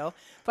 minutes ago.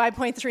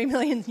 5.3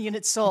 million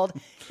units sold.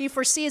 He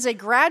foresees a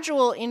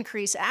gradual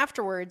increase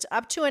afterwards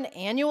up to an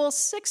annual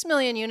 6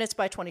 million units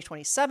by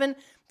 2027.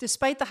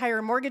 Despite the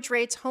higher mortgage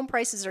rates, home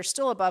prices are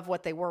still above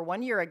what they were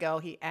 1 year ago,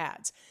 he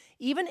adds.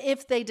 Even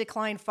if they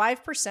decline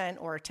 5%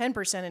 or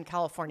 10% in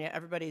California,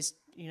 everybody's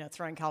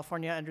throwing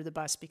California under the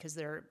bus because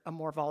they're a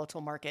more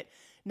volatile market.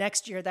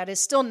 Next year, that is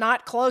still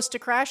not close to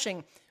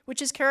crashing,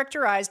 which is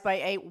characterized by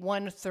a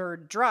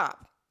 1/3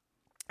 drop.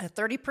 A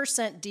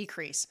 30%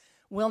 decrease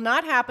will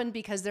not happen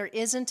because there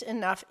isn't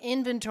enough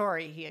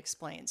inventory, he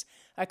explains.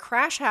 A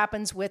crash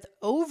happens with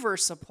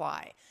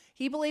oversupply.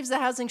 He believes the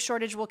housing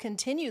shortage will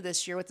continue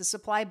this year with the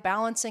supply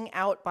balancing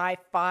out by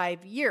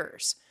 5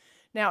 years.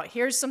 Now,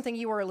 here's something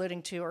you were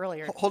alluding to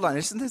earlier. Hold on.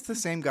 Isn't this the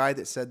same guy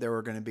that said there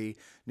were going to be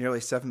nearly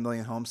 7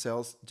 million home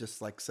sales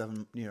just like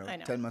 10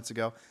 months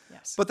ago?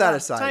 Yes. Put that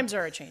aside. Times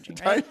are changing,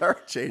 right? Times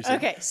are changing.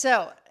 Okay,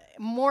 so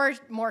more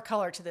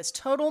color to this.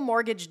 Total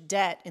mortgage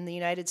debt in the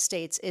United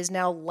States is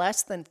now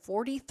less than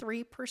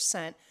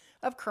 43%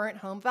 of current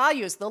home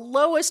values, the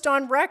lowest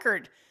on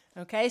record.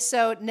 Okay,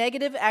 so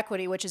negative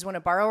equity, which is when a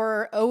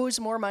borrower owes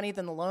more money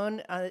than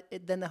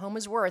the home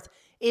is worth,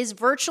 is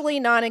virtually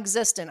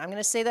non-existent. I'm going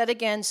to say that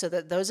again so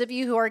that those of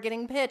you who are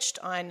getting pitched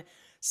on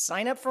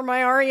sign up for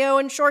my REO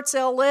and short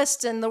sale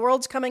list and the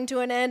world's coming to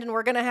an end and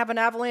we're going to have an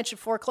avalanche of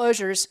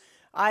foreclosures,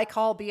 I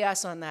call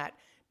BS on that.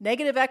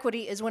 Negative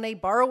equity is when a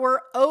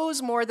borrower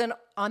owes more than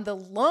on the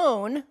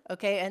loan,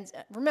 okay? And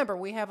remember,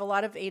 we have a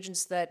lot of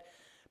agents that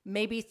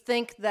maybe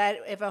think that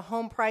if a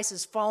home price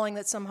is falling,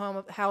 that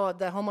how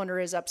the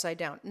homeowner is upside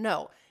down.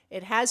 No,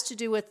 it has to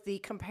do with the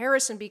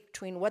comparison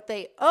between what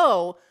they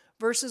owe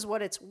versus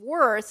what it's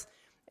worth,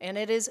 and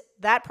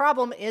that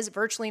problem is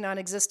virtually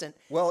non-existent.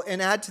 Well,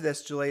 and add to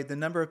this, Julie, the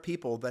number of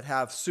people that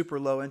have super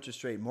low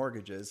interest rate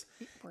mortgages.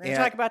 We're going to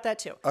talk about that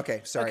too. Okay,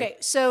 sorry. Okay,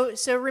 so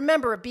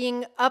remember,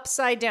 being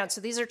upside down.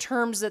 So these are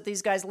terms that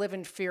these guys live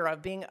in fear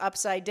of, being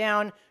upside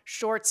down,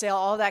 short sale,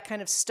 all that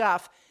kind of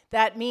stuff.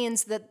 That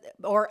means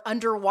or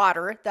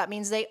underwater, that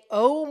means they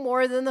owe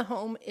more than the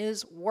home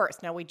is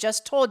worth. Now, we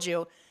just told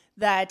you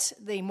that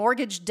the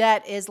mortgage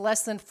debt is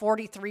less than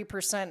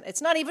 43%.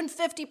 It's not even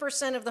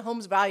 50% of the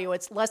home's value.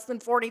 It's less than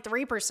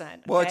 43%.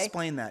 Okay? Well,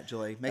 explain that,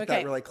 Julie. Make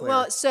that really clear.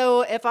 Well,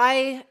 so if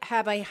I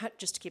have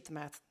just to keep the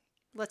math,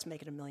 let's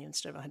make it $1 million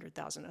instead of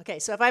 $100,000. Okay,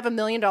 so if I have $1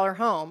 million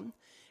home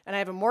and I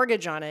have a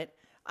mortgage on it,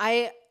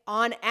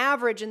 on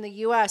average in the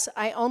U.S.,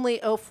 I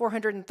only owe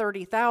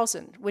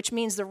 $430,000, which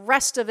means the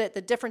rest of it,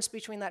 the difference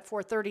between that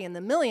 $430,000 and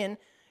the $1 million,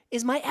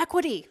 is my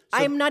equity.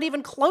 I am not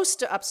even close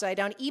to upside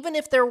down. Even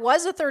if there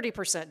was a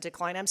 30%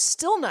 decline, I'm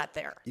still not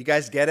there. You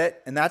guys get it?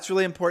 And that's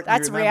really important.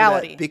 That's to remember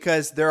reality. that,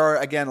 because there are,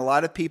 again, a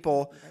lot of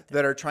people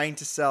that are trying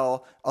to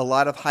sell a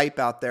lot of hype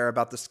out there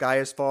about the sky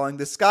is falling.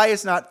 The sky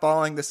is not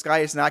falling. The sky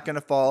is not going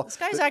to fall. The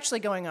sky is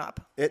actually going up.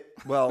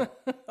 Well,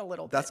 a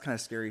little bit. That's kind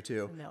of scary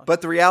too. No.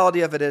 But the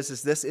reality of it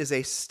is this is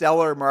a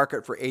stellar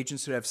market for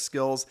agents who have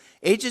skills.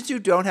 Agents who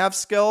don't have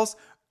skills,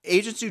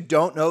 agents who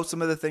don't know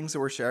some of the things that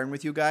we're sharing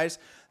with you guys,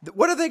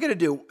 what are they going to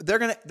do?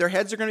 Their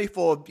heads are going to be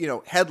full of,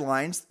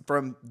 headlines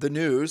from the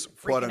news,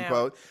 quote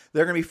unquote.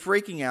 They're going to be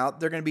freaking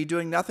out. They're going to be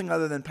doing nothing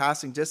other than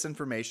passing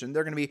disinformation.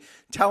 They're going to be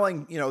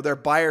telling, their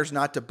buyers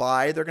not to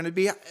buy.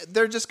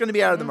 They're just going to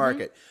be out of the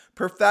market.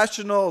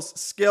 Professionals,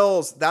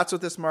 skills, that's what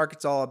this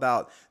market's all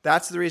about.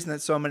 That's the reason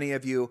that so many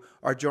of you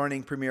are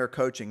joining Premier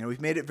Coaching. And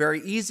we've made it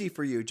very easy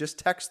for you. Just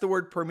text the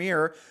word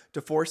Premier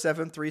to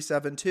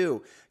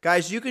 47372.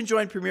 Guys, you can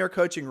join Premier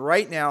Coaching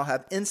right now,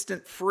 have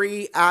instant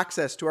free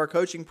access to our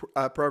coaching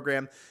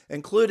program,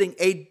 including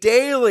a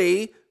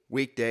daily,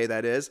 weekday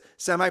that is,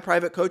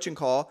 semi-private coaching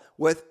call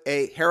with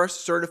a Harris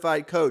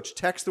certified coach.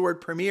 Text the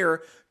word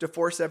Premier to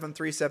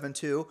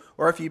 47372,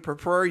 or if you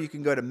prefer, you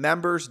can go to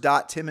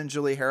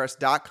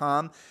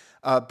members.timandjulieharris.com.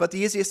 But the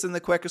easiest and the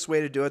quickest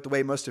way to do it, the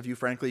way most of you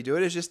frankly do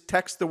it, is just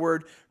text the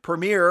word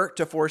Premier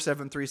to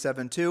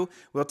 47372.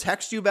 We'll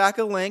text you back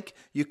a link.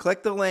 You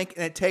click the link,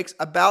 and it takes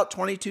about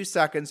 22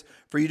 seconds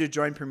for you to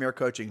join Premier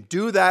Coaching.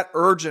 Do that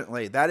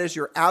urgently. That is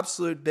your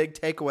absolute big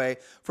takeaway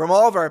from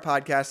all of our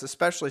podcasts,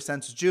 especially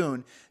since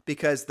June,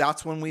 because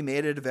that's when we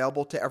made it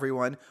available to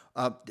everyone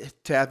to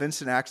have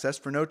instant access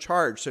for no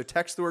charge. So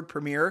text the word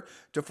Premier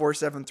to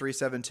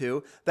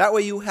 47372. That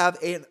way you have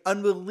an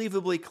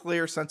unbelievably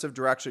clear sense of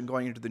direction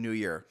going into the new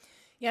year.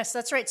 Yes,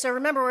 that's right. So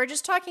remember, we're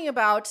just talking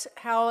about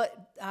how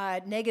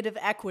negative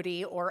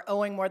equity, or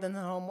owing more than the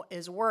home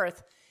is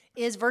worth,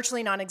 is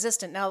virtually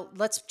non-existent. Now,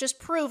 let's just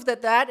prove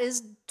that that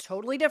is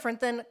totally different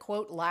than,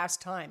 quote,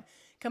 last time.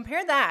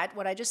 Compare that,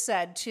 what I just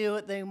said,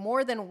 to the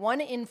more than 1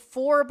 in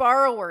 4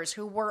 borrowers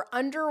who were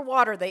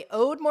underwater. They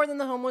owed more than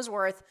the home was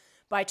worth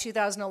by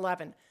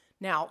 2011.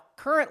 Now,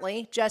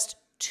 currently, just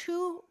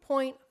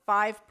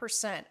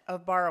 2.5%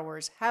 of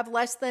borrowers have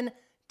less than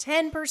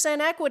 10%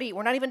 equity.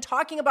 We're not even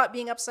talking about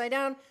being upside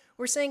down.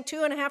 We're saying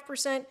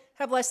 2.5%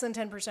 have less than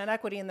 10%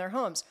 equity in their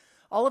homes.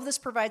 All of this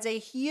provides a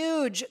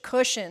huge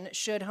cushion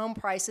should home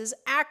prices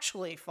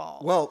actually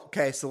fall. Well,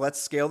 okay, so let's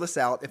scale this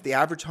out. If the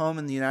average home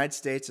in the United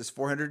States is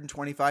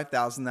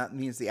 $425,000, that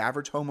means the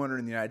average homeowner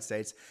in the United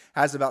States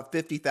has about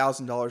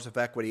 $50,000 of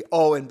equity.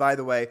 Oh, and by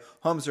the way,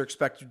 homes are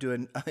expected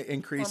to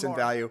increase in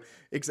value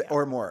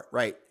or more,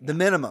 right? Yeah. The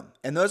minimum.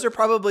 And those are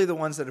probably the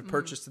ones that have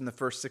purchased in the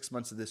first 6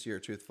 months of this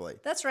year, truthfully.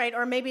 That's right.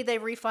 Or maybe they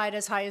refied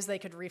as high as they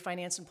could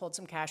refinance and pulled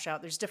some cash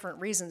out. There's different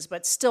reasons,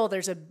 but still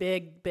there's a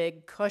big,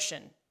 big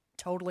cushion.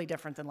 Totally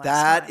different than last time.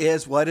 That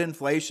is what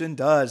inflation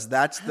does.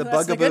 That's the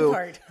That's bugaboo. the good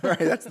part. Right.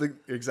 That's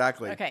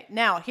exactly. Okay.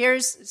 Now,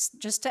 here's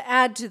just to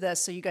add to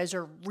this so you guys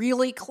are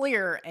really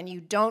clear and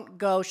you don't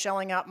go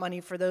shelling out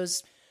money for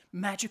those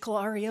magical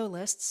REO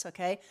lists.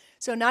 Okay.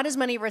 So not as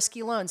many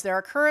risky loans. There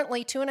are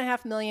currently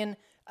 2.5 million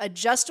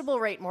adjustable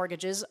rate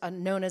mortgages,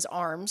 known as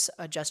ARMs,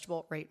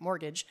 adjustable rate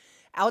mortgage,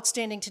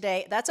 outstanding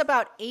today. That's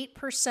about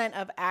 8%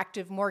 of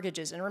active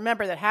mortgages. And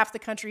remember that half the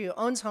country who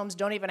owns homes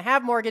don't even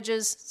have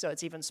mortgages, so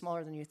it's even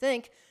smaller than you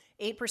think.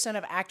 8%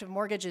 of active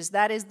mortgages.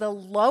 That is the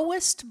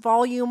lowest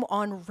volume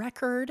on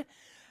record.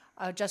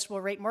 Adjustable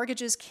rate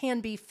mortgages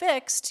can be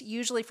fixed,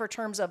 usually for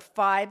terms of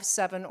 5,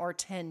 7, or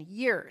 10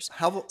 years.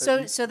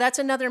 So that's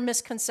another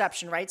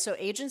misconception, right? So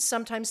agents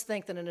sometimes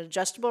think that an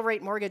adjustable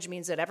rate mortgage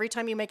means that every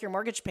time you make your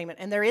mortgage payment,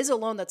 and there is a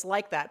loan that's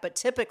like that, but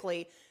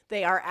typically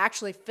they are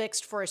actually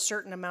fixed for a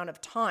certain amount of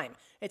time.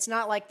 It's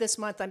not like this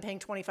month I'm paying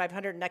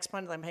 $2,500, next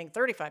month I'm paying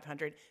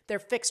 $3,500. They're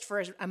fixed for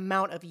an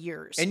amount of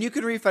years. And you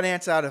can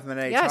refinance out of them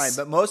at any time.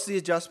 But most of the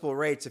adjustable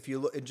rates, if you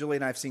look, and Julie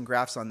and I have seen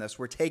graphs on this,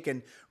 were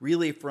taken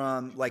really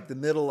from like the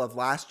middle of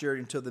last year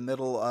until the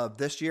middle of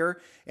this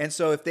year. And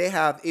so if they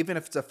have, even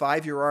if it's a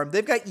 5-year ARM,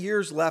 they've got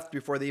years left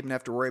before they even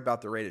have to worry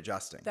about the rate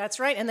adjusting.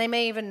 That's right. And they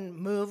may even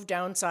move,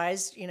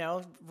 downsize,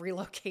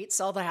 relocate,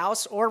 sell the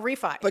house, or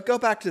refi. But go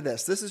back to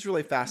this. This is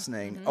really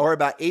fascinating. Mm-hmm. Or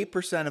about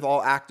 8% of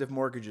all active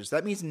mortgages.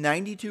 That means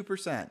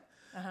 92%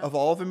 of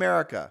all of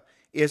America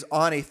is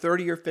on a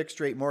 30-year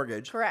fixed rate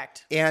mortgage.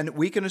 Correct. And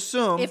we can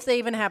assume... if they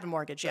even have a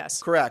mortgage,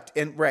 yes. Correct.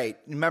 And right.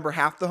 Remember,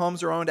 half the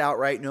homes are owned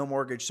outright, no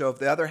mortgage. So if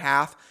the other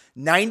half,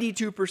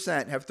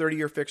 92% have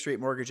 30-year fixed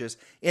rate mortgages.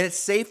 And it's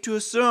safe to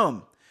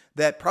assume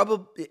that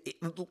probably,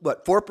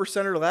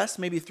 4% or less,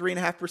 maybe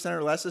 3.5%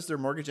 or less is their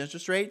mortgage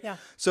interest rate. Yeah.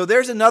 So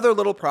there's another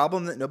little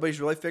problem that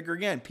nobody's really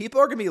figuring in. People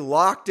are going to be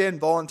locked in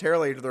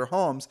voluntarily to their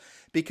homes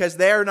because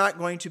they're not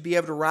going to be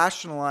able to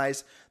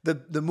rationalize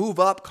the move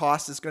up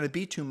cost is going to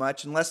be too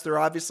much unless they're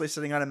obviously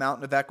sitting on a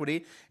mountain of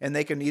equity and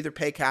they can either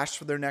pay cash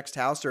for their next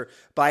house or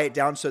buy it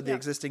down so the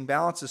existing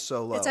balance is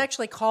so low. It's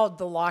actually called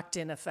the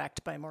locked-in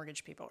effect by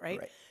mortgage people,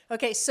 right?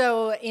 Okay,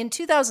 so in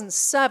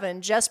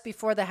 2007, just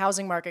before the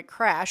housing market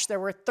crashed, there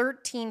were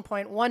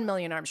 13.1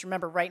 million ARMs.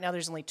 Remember, right now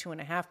there's only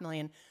 2.5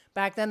 million.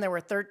 Back then, there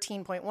were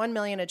 13.1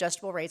 million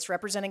adjustable rates,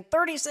 representing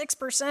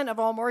 36% of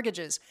all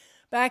mortgages.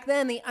 Back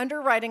then, the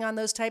underwriting on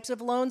those types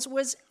of loans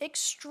was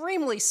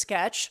extremely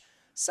sketch,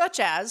 such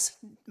as,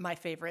 my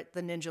favorite,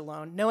 the Ninja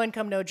loan, no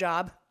income, no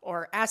job,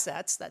 or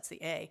assets, that's the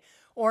A,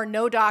 or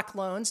no doc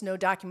loans, no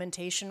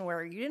documentation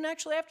where you didn't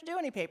actually have to do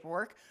any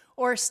paperwork,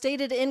 or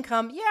stated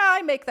income, yeah,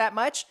 I make that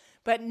much.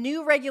 But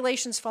new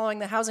regulations following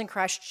the housing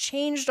crash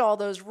changed all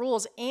those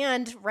rules.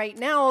 And right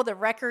now, the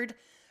record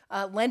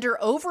lender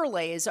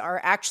overlays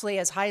are actually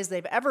as high as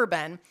they've ever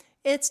been.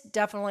 It's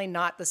definitely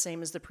not the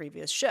same as the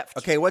previous shift.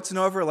 Okay, what's an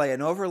overlay?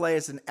 An overlay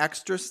is an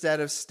extra set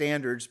of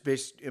standards.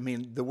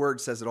 The word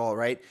says it all,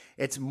 right?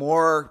 It's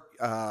more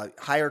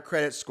higher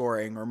credit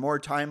scoring or more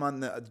time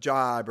on the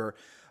job or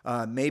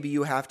maybe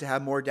you have to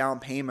have more down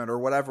payment or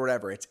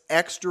whatever. It's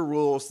extra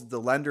rules that the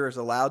lender is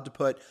allowed to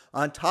put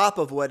on top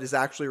of what is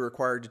actually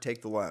required to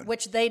take the loan.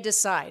 Which they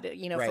decide,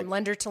 Right. from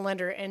lender to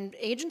lender. And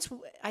agents,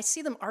 I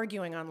see them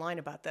arguing online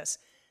about this.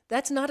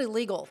 That's not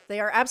illegal.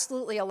 They are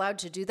absolutely allowed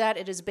to do that.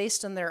 It is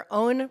based on their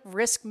own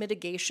risk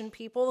mitigation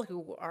people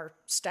who are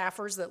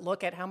staffers that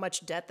look at how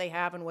much debt they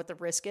have and what the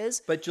risk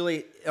is. But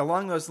Julie,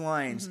 along those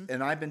lines,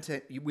 and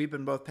we've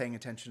been both paying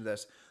attention to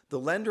this, the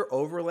lender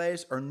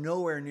overlays are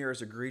nowhere near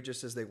as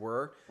egregious as they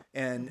were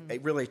in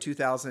really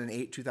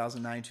 2008,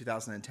 2009,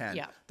 2010.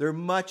 Yeah. They're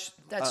much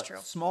true.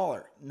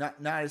 smaller. Not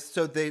as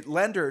so the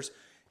lenders,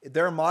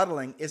 their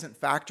modeling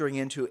isn't factoring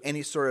into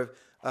any sort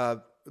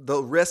of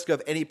the risk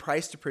of any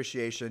price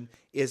depreciation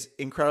is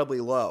incredibly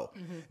low.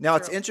 Now,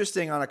 it's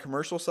interesting on a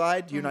commercial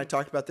side. You and I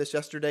talked about this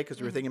yesterday because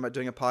we were thinking about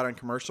doing a pod on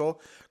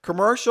commercial.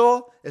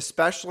 Commercial,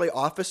 especially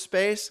office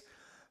space,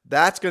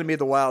 that's going to be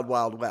the wild,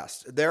 wild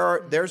west.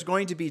 There's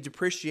going to be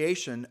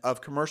depreciation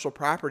of commercial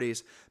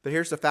properties, but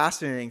here's the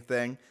fascinating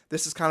thing.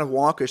 This is kind of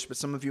wonkish, but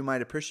some of you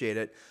might appreciate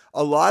it.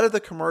 A lot of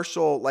the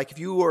commercial, like if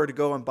you were to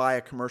go and buy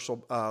a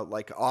commercial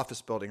like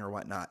office building or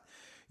whatnot,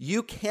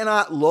 you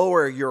cannot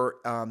lower your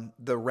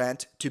the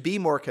rent to be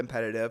more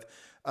competitive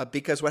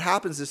because what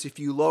happens is if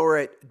you lower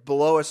it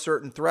below a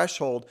certain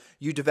threshold,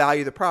 you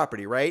devalue the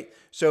property, right?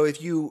 So if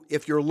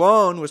your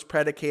loan was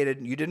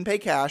predicated, you didn't pay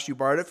cash, you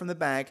borrowed it from the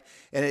bank,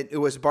 and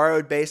it was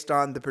borrowed based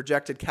on the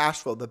projected cash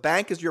flow. The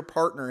bank is your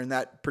partner in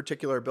that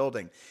particular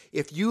building.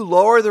 If you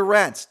lower the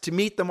rents to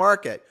meet the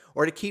market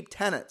or to keep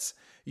tenants,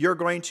 you're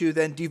going to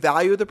then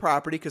devalue the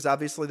property because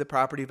obviously the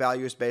property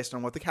value is based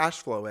on what the cash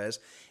flow is.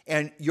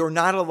 And you're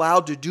not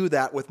allowed to do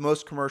that with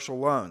most commercial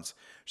loans.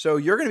 So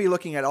you're going to be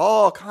looking at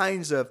all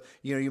kinds of,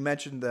 you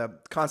mentioned the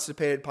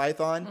constipated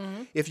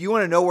python. If you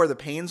want to know where the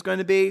pain's going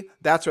to be,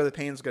 that's where the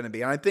pain's going to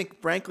be. And I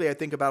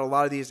think about a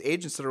lot of these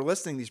agents that are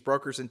listening, these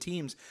brokers and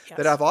teams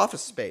that have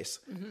office space.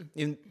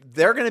 And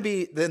they're going to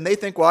be, then they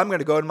think, well, I'm going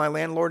to go to my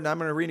landlord and I'm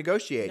going to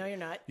renegotiate. No, you're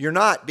not. You're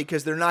not,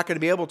 because they're not going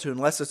to be able to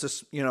unless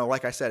it's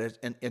like I said,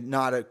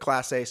 not a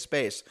Class A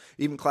space,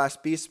 even Class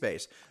B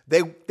space.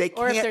 They can't,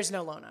 Or if there's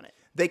no loan on it.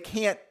 They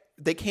can't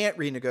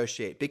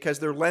renegotiate because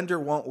their lender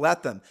won't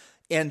let them.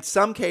 In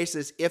some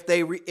cases, if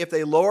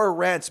they lower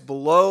rents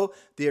below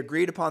the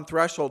agreed upon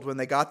threshold when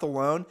they got the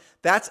loan,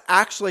 that's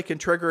actually can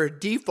trigger a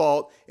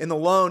default in the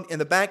loan, and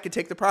the bank can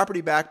take the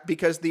property back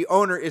because the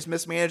owner is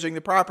mismanaging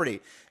the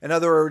property. In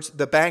other words,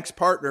 the bank's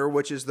partner,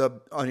 which is the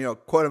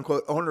quote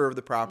unquote owner of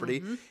the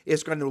property,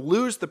 is going to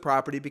lose the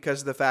property because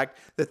of the fact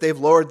that they've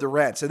lowered the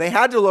rents, and they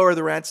had to lower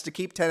the rents to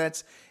keep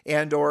tenants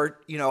and or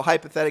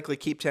hypothetically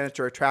keep tenants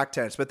or attract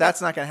tenants, but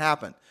that's not going to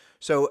happen.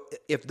 So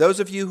if those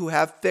of you who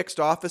have fixed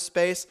office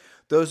space,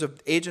 those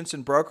of agents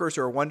and brokers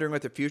who are wondering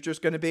what the future is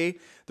going to be,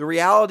 the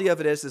reality of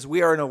it is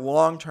we are in a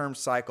long-term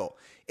cycle.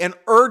 And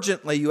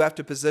urgently, you have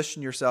to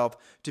position yourself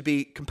to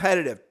be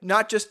competitive,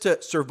 not just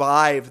to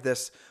survive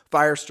this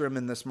firestorm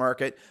in this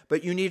market,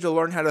 but you need to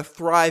learn how to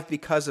thrive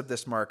because of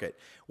this market.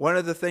 One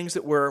of the things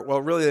that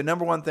really the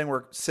number one thing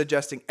we're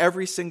suggesting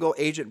every single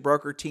agent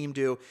broker team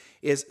do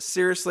is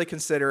seriously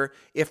consider,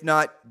 if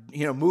not,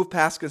 move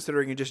past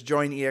considering and just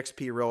join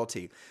eXp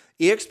Realty.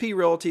 eXp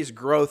Realty's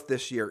growth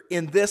this year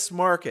in this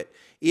market,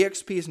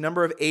 eXp's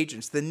number of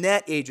agents, the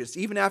net agents,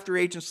 even after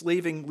agents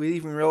leaving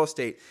real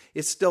estate,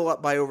 is still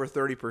up by over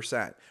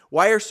 30%.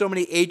 Why are so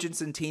many agents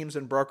and teams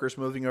and brokers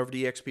moving over to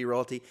eXp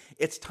Realty?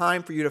 It's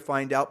time for you to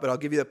find out, but I'll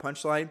give you the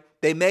punchline.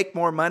 They make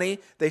more money.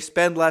 They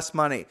spend less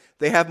money.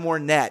 They have more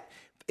net.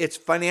 it's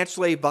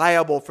financially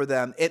viable for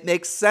them. It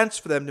makes sense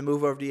for them to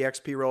move over to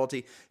eXp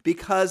Realty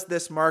because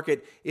this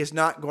market is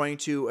not going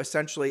to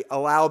essentially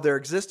allow their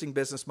existing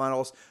business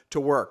models to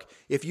work.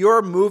 If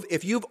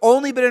you've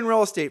only been in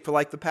real estate for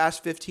like the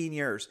past 15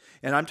 years,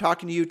 and I'm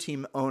talking to you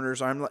team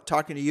owners, I'm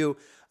talking to you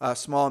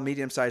small and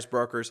medium-sized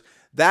brokers,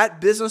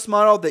 that business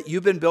model that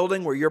you've been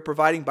building where you're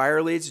providing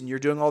buyer leads and you're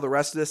doing all the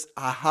rest of this,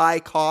 a high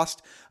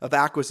cost of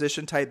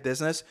acquisition type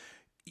business,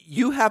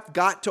 you have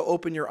got to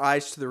open your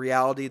eyes to the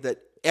reality that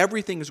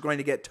everything is going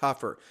to get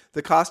tougher.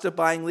 The cost of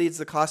buying leads,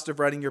 the cost of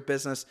running your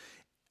business,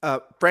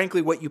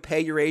 frankly, what you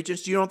pay your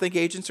agents. You don't think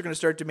agents are going to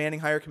start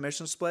demanding higher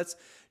commission splits?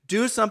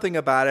 Do something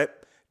about it.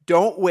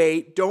 Don't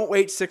wait. Don't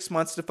wait 6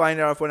 months to find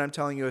out if what I'm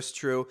telling you is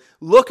true.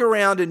 Look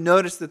around and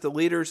notice that the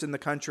leaders in the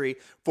country,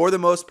 for the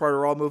most part,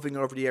 are all moving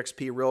over to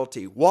eXp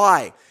Realty.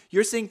 Why?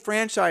 You're seeing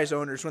franchise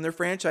owners, when their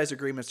franchise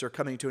agreements are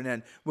coming to an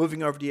end,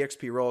 moving over to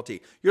eXp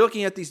Realty. You're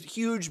looking at these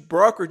huge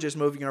brokerages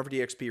moving over to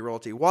eXp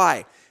Realty.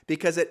 Why?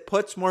 Because it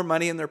puts more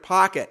money in their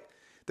pocket.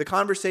 The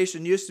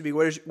conversation used to be,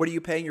 what are you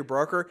paying your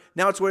broker?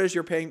 Now it's, what is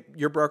your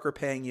broker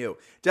paying you?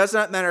 Does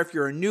not matter if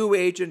you're a new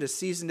agent, a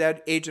seasoned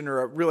agent,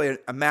 or really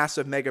a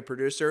massive mega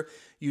producer.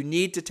 You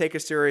need to take a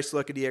serious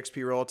look at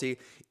eXp Realty.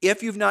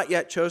 If you've not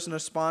yet chosen a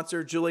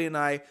sponsor, Julie and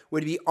I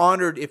would be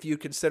honored if you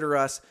consider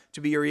us to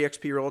be your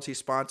eXp Realty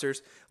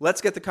sponsors. Let's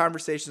get the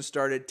conversation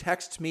started.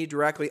 Text me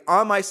directly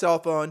on my cell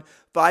phone,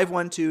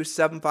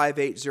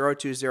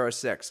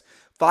 512-758-0206.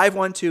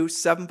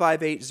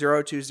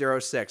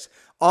 512-758-0206.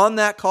 On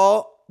that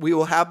call,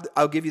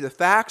 I'll give you the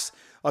facts.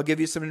 I'll give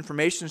you some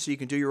information so you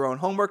can do your own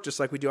homework, just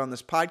like we do on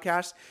this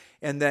podcast.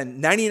 And then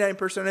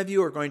 99% of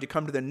you are going to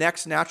come to the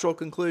next natural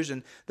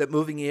conclusion that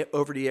moving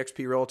over to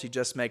eXp Realty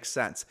just makes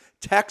sense.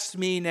 Text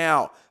me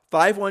now,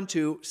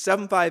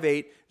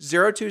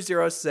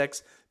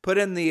 512-758-0206. Put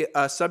in the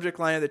subject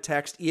line of the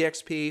text,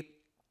 eXp,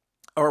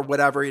 or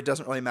whatever, it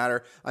doesn't really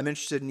matter. I'm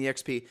interested in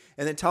eXp.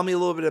 And then tell me a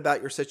little bit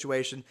about your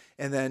situation.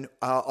 And then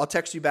I'll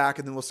text you back,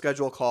 and then we'll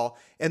schedule a call.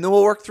 And then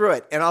we'll work through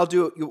it. And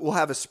we'll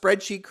have a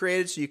spreadsheet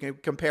created so you can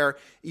compare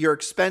your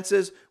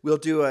expenses. We'll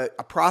do a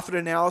profit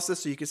analysis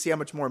so you can see how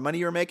much more money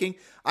you're making.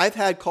 I've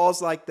had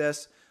calls like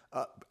this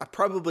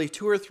probably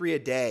 2 or 3 a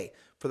day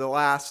for the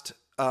last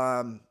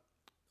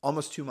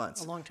almost 2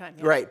 months. A long time.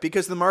 Yeah. Right,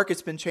 because the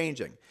market's been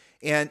changing.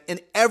 And in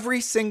every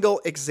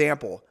single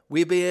example,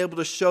 we've been able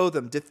to show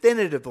them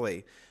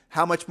definitively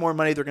how much more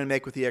money they're going to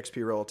make with eXp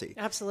Realty.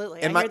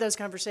 Absolutely. I hear those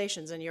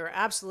conversations, and you're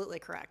absolutely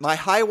correct. My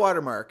high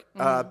watermark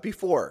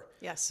before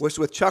was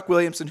with Chuck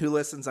Williamson, who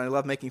listens. And I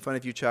love making fun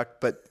of you,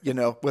 Chuck, but,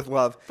 with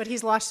love. But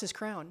he's lost his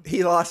crown.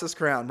 He lost his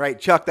crown, right?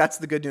 Chuck, that's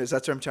the good news.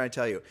 That's what I'm trying to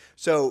tell you.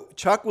 So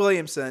Chuck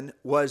Williamson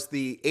was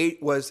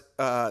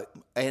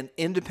an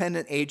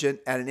independent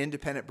agent at an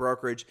independent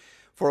brokerage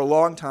for a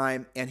long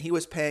time, and he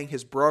was paying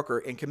his broker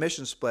in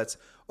commission splits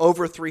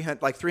over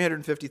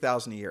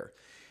 $350,000 a year.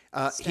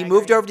 He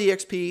moved over to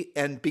eXp,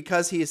 and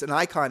because he's an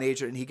Icon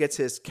agent and he gets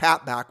his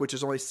cap back, which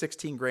is only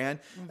 $16,000,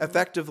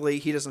 effectively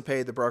he doesn't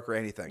pay the broker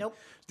anything. Nope.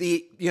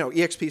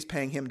 eXp is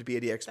paying him to be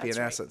at eXp. That's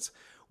in right. essence.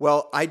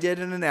 Well, I did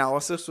an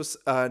analysis with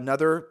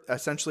another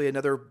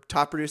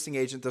top producing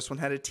agent. This one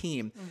had a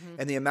team,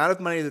 and the amount of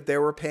money that they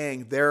were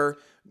paying their,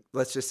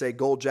 let's just say,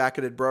 gold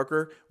jacketed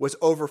broker was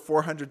over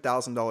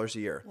 $400,000 a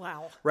year.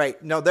 Wow.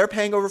 Right. No, they're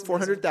paying over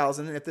 $400,000,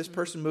 and if this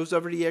person moves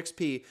over to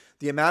eXp,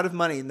 the amount of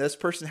money, and this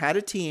person had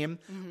a team,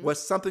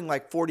 was something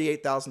like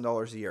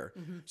 $48,000 a year.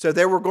 So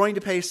they were going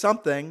to pay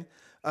something.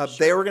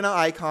 They were going to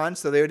Icon,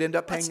 so they would end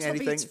up paying That still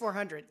anything. beats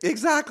 400.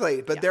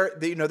 Exactly, but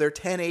they're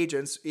 10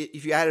 agents.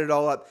 If you add it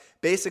all up,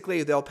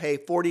 basically they'll pay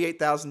 $48,000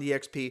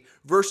 EXP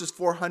versus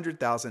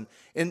 $400,000.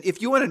 And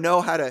if you want to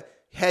know how to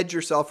hedge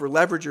yourself or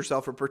leverage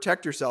yourself or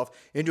protect yourself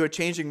into a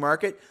changing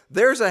market,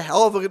 there's a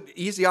hell of an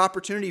easy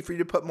opportunity for you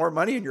to put more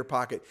money in your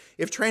pocket.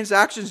 If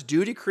transactions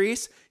do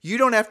decrease, you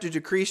don't have to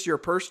decrease your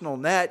personal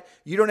net.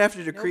 You don't have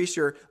to decrease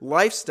your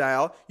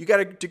lifestyle. You got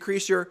to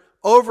decrease your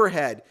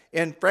overhead.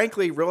 And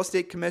frankly, real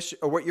estate commission,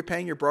 or what you're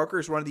paying your broker,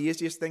 is one of the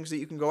easiest things that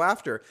you can go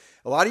after.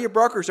 A lot of your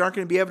brokers aren't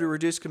going to be able to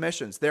reduce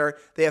commissions.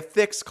 They have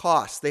fixed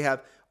costs. They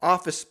have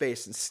office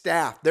space and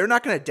staff. They're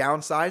not going to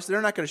downsize.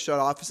 They're not going to shut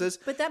offices.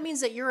 But that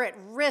means that you're at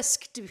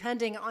risk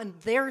depending on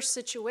their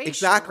situation.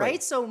 Exactly.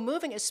 Right? So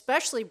moving,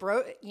 especially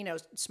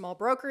small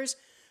brokers,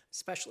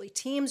 especially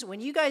teams,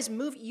 when you guys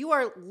move, you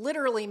are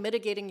literally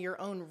mitigating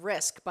your own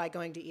risk by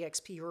going to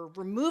EXP. You're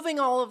removing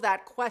all of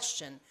that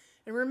question.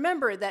 And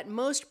remember that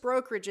most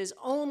brokerages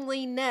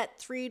only net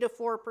 3 to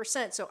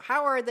 4%. So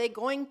how are they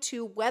going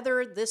to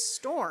weather this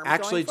storm?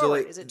 Actually, going forward?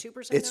 Julie, Is it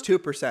 2%? It's now?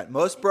 2%.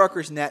 Most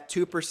brokers net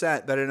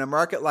 2%, but in a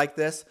market like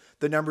this,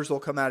 the numbers will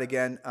come out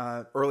again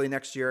early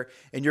next year,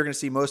 and you're going to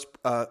see most,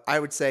 I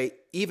would say,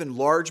 even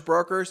large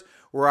brokers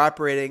were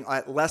operating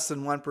at less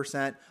than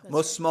 1%.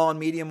 Most small and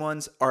medium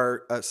ones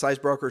are size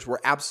brokers were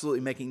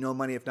absolutely making no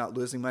money, if not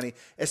losing money,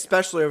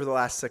 especially over the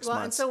last 6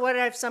 months. And so what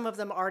have some of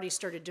them already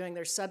started doing?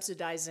 They're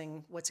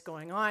subsidizing what's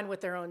going on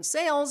with their own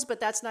sales, but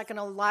that's not going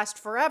to last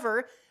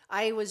forever.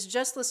 I was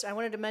just listening. I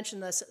wanted to mention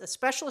this, a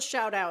special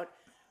shout out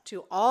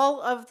to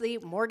all of the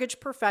mortgage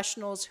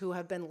professionals who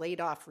have been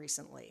laid off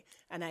recently.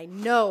 And I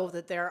know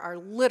that there are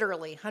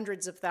literally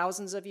hundreds of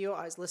thousands of you.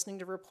 I was listening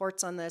to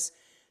reports on this.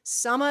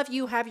 Some of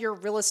you have your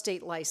real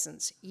estate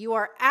license. You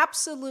are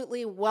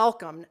absolutely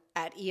welcome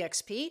at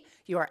eXp.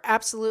 You are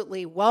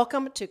absolutely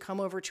welcome to come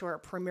over to our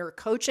Premier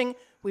Coaching.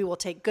 We will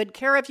take good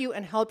care of you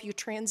and help you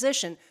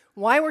transition.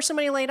 Why were so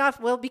many laid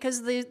off? Well,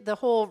 because the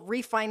whole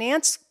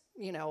refinance,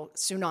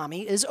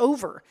 tsunami is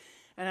over.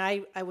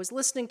 And I was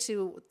listening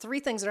to 3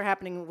 things that are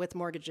happening with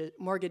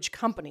mortgage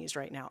companies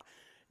right now.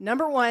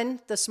 Number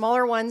one, the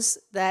smaller ones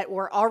that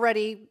were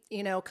already,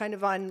 kind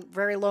of on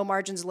very low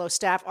margins, low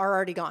staff are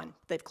already gone.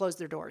 They've closed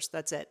their doors.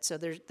 That's it. So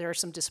there are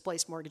some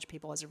displaced mortgage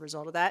people as a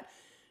result of that.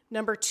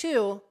 Number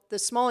 2, the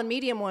small and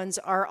medium ones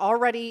are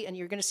already, and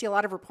you're going to see a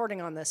lot of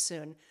reporting on this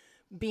soon,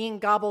 being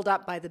gobbled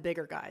up by the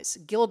bigger guys.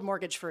 Guild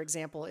Mortgage, for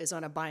example, is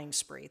on a buying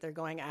spree. They're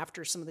going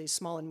after some of these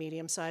small and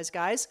medium-sized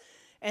guys.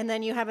 And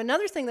then you have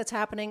another thing that's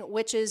happening,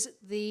 which is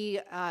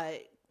the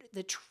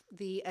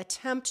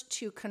attempt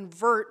to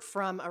convert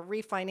from a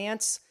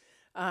refinance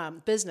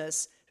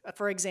business.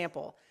 For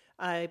example,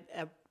 a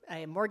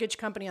mortgage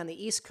company on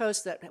the East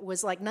Coast that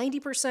was like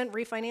 90%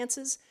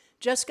 refinances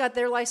just got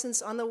their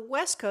license on the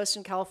West Coast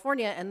in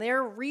California, and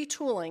they're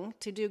retooling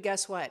to do,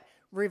 guess what?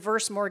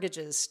 Reverse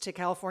mortgages to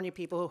California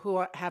people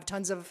who have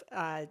tons of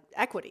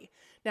equity.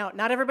 Now,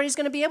 not everybody's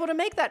going to be able to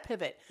make that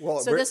pivot.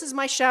 So this is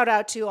my shout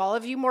out to all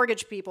of you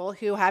mortgage people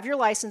who have your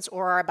license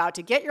or are about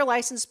to get your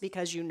license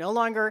because you no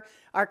longer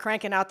are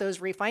cranking out those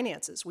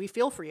refinances. We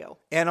feel for you.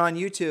 And on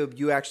YouTube,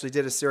 you actually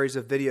did a series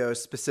of videos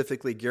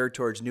specifically geared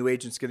towards new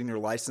agents getting their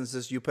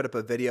licenses. You put up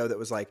a video that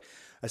was like,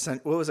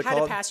 what was it called?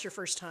 How to pass your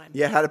first time.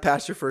 Yeah, how to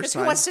pass your first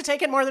time. Who wants to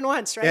take it more than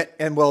once, right?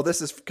 And well,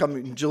 this is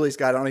coming. Julie's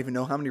got, I don't even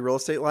know how many real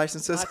estate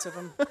licenses. Lots of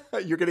them.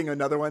 You're getting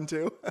another one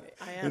too?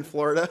 I am. In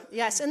Florida?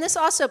 Yes. And this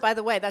also, by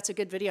the way, that's a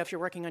good video if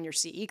you're working on your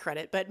CE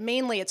credit, but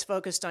mainly it's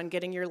focused on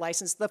getting your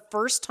license the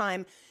first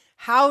time.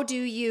 How do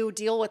you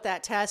deal with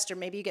that test? Or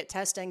maybe you get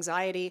test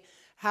anxiety.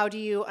 How do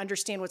you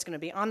understand what's going to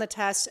be on the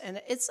test? And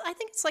I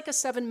think it's like a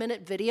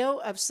 7-minute video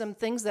of some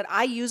things that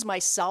I use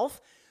myself,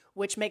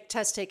 which make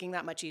test taking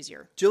that much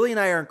easier. Julie and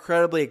I are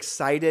incredibly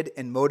excited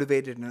and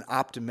motivated and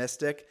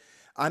optimistic.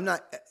 I'm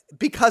not,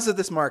 because of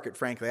this market,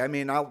 frankly.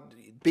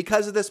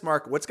 Because of this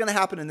market, what's going to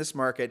happen in this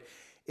market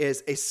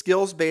is a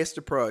skills-based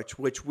approach,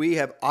 which we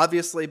have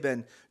obviously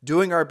been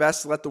doing our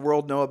best to let the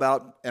world know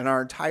about in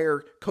our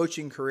entire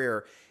coaching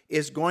career,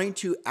 is going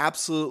to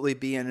absolutely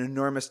be an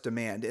enormous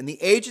demand. And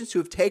the agents who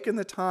have taken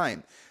the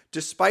time,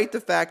 despite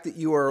the fact that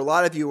a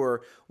lot of you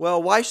are,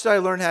 well, why should I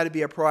learn how to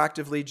be a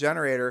proactive lead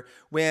generator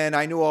when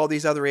I know all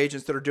these other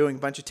agents that are doing a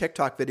bunch of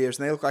TikTok videos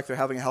and they look like they're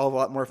having a hell of a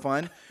lot more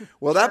fun?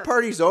 Well, that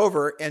party's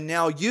over. And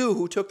now you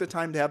who took the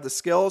time to have the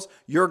skills,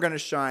 you're going to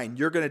shine.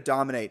 You're going to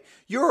dominate.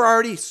 You're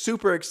already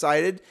super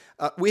excited.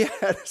 We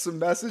had some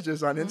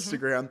messages on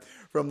Instagram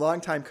from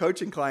longtime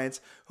coaching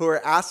clients who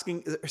are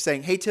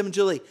saying, hey, Tim and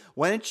Julie,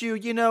 why don't you,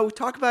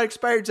 talk about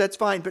expireds? That's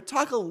fine. But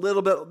talk a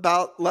little bit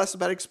less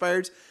about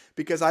expireds,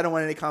 because I don't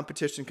want any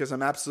competition because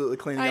I'm absolutely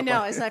cleaning up. I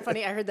know. Isn't that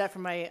funny? I heard that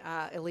from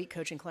my elite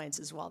coaching clients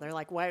as well. They're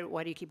like, why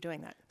do you keep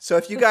doing that? So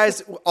if you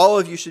guys, all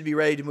of you should be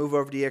ready to move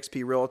over to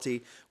eXp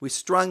Realty. We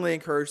strongly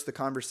encourage the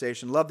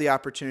conversation. Love the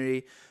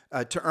opportunity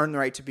to earn the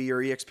right to be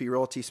your eXp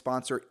Realty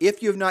sponsor.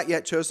 If you have not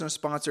yet chosen a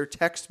sponsor,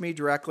 text me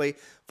directly,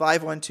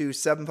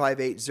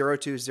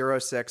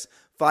 512-758-0206.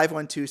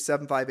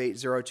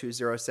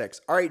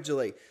 512-758-0206. All right,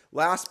 Julie,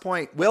 last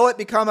point. Will it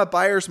become a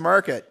buyer's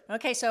market?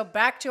 Okay, so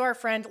back to our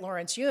friend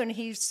Lawrence Yun.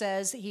 He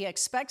says he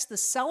expects the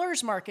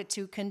seller's market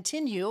to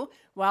continue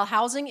while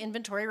housing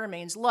inventory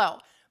remains low.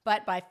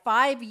 But by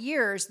 5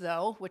 years,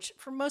 though, which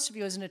for most of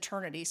you is an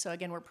eternity, so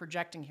again, we're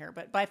projecting here,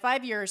 but by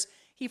 5 years,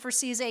 he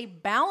foresees a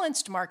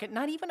balanced market,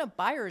 not even a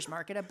buyer's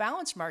market, a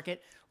balanced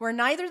market, where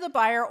neither the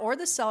buyer or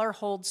the seller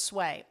holds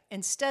sway.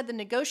 Instead, the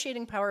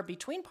negotiating power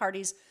between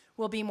parties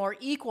will be more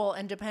equal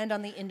and depend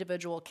on the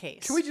individual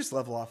case. Can we just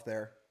level off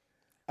there?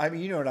 I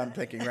mean, you know what I'm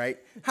thinking, right?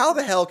 How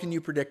the hell can you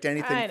predict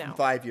anything from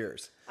 5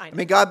 years? I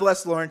mean, God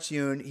bless Lawrence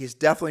Yun. He's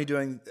definitely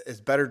doing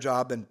his better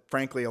job than,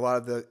 frankly, a lot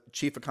of the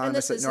chief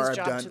economists at NAR have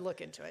done. And this is his job to look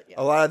into it.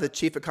 Yeah. A lot of the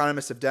chief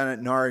economists have done it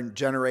at NAR in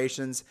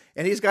generations,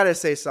 and he's got to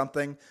say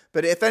something.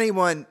 But if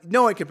anyone,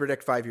 no one can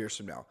predict 5 years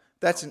from now.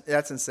 That's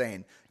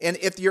insane. And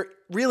if you're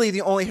really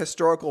the only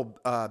historical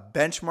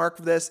benchmark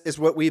for this is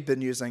what we've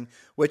been using,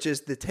 which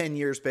is the 10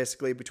 years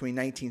basically between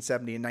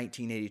 1970 and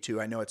 1982.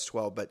 I know it's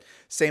 12, but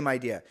same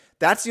idea.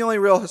 That's the only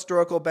real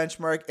historical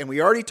benchmark. And we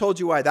already told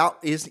you why that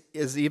is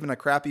even a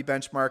crappy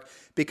benchmark,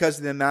 because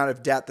of the amount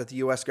of debt that the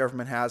U.S.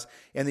 government has.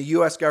 And the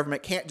U.S.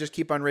 government can't just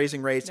keep on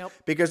raising rates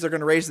because they're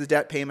going to raise the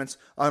debt payments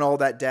on all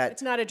that debt.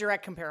 It's not a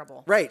direct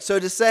comparable. Right. So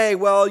to say,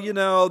 well,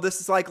 this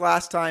is like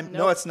last time.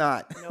 No, it's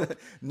not.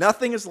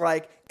 Nothing is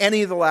like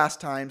any of the last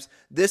times.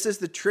 This is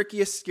the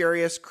trickiest,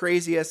 scariest,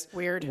 craziest,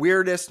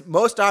 weirdest,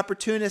 most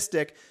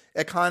opportunistic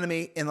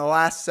economy in the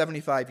last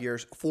 75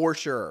 years, for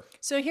sure.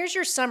 So here's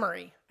your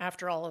summary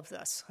after all of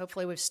this.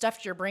 Hopefully we've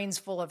stuffed your brains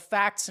full of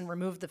facts and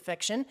removed the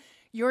fiction.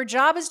 Your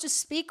job is to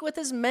speak with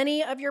as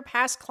many of your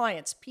past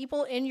clients,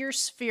 people in your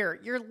sphere,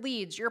 your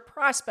leads, your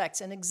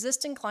prospects, and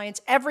existing clients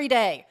every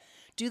day.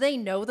 Do they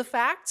know the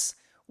facts?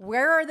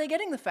 Where are they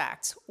getting the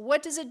facts?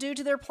 What does it do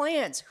to their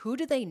plans? Who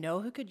do they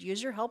know who could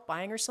use your help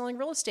buying or selling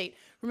real estate?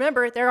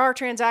 Remember, there are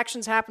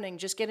transactions happening.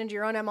 Just get into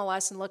your own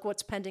MLS and look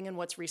what's pending and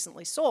what's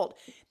recently sold.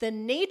 The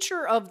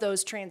nature of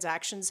those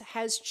transactions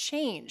has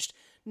changed.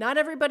 Not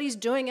everybody's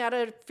doing out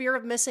of fear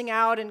of missing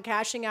out and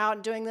cashing out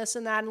and doing this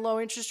and that and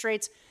low interest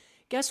rates.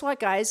 Guess what,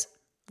 guys?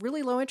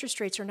 Really low interest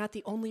rates are not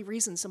the only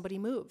reason somebody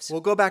moves.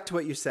 We'll go back to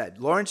what you said.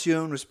 Lawrence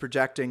Yun was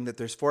projecting that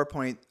there's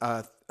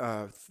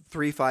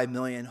 4.35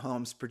 million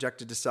homes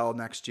projected to sell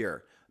next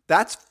year.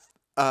 That's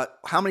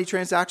how many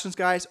transactions,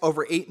 guys?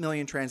 Over 8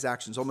 million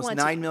transactions, almost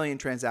 9 million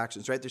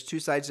transactions, right? There's two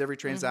sides to every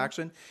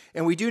transaction. Mm-hmm.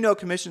 And we do know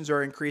commissions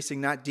are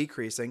increasing, not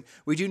decreasing.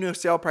 We do know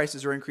sale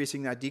prices are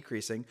increasing, not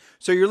decreasing.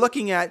 So you're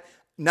looking at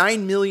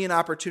 9 million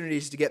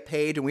opportunities to get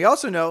paid. And we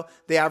also know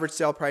the average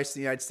sale price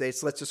in the United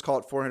States, let's just call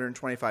it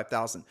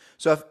 $425,000.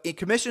 So if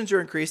commissions are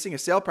increasing,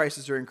 if sale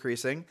prices are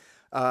increasing,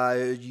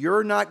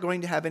 you're not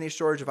going to have any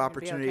shortage of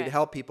opportunity to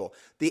help people.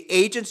 The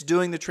agents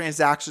doing the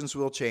transactions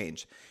will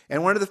change.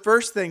 And one of the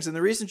first things, and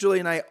the reason Julie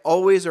and I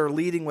always are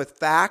leading with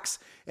facts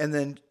and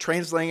then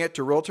translating it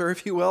to realtor,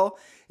 if you will,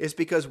 is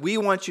because we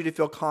want you to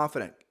feel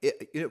confident.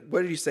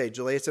 What did you say,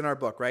 Julie? It's in our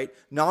book, right?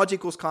 Knowledge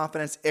equals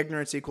confidence.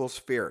 Ignorance equals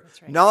fear.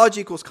 That's right. Knowledge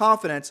equals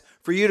confidence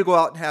for you to go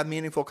out and have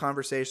meaningful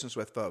conversations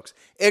with folks.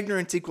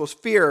 Ignorance equals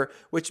fear,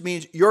 which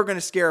means you're going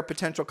to scare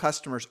potential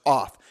customers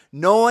off.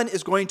 No one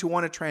is going to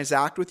want to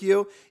transact with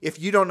you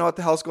if you don't know what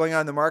the hell's going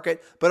on in the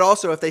market, but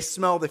also if they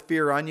smell the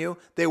fear on you,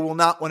 they will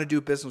not want to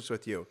do business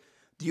with you.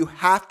 You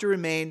have to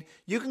remain,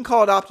 you can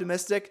call it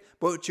optimistic,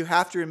 but what you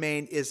have to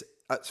remain is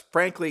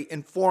frankly,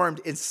 informed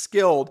and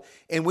skilled.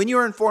 And when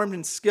you're informed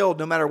and skilled,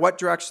 no matter what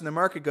direction the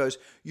market goes,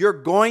 you're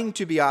going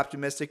to be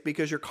optimistic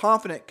because you're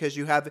confident because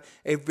you have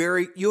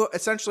you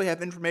essentially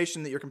have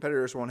information that your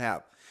competitors won't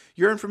have.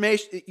 Your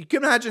information, you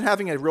can imagine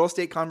having a real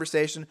estate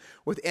conversation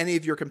with any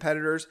of your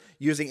competitors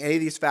using any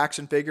of these facts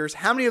and figures.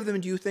 How many of them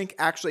do you think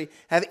actually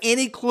have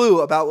any clue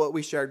about what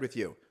we shared with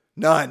you?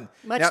 None.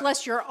 Much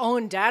less your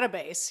own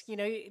database.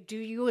 Do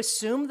you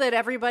assume that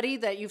everybody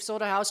that you've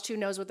sold a house to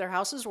knows what their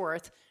house is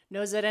worth,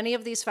 knows that any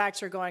of these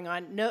facts are going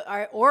on?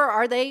 Or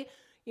are they,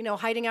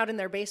 hiding out in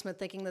their basement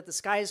thinking that the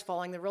sky is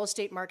falling, the real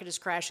estate market is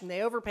crashing,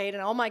 they overpaid,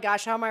 and oh my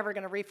gosh, how am I ever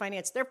going to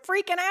refinance? They're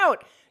freaking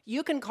out.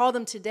 You can call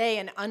them today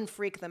and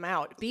unfreak them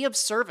out. Be of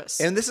service.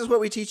 And this is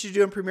what we teach you to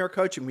do in Premier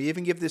Coaching. We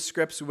even give the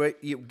scripts, we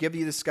give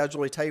you the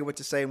schedule, we tell you what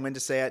to say and when to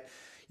say it.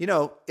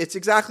 It's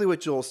exactly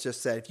what Jules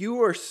just said. If you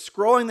were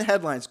scrolling the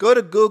headlines, go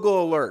to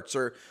Google Alerts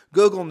or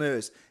Google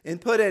News and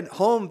put in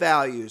home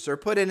values or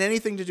put in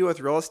anything to do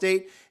with real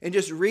estate and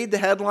just read the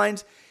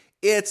headlines.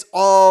 It's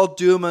all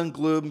doom and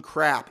gloom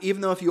crap. Even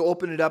though if you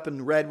open it up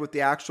and read what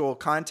the actual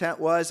content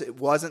was, it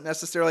wasn't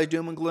necessarily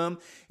doom and gloom.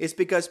 It's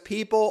because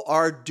people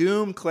are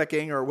doom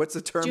clicking, or what's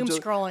the term? Doom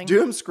scrolling.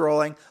 Doom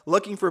scrolling,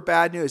 looking for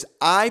bad news.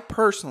 I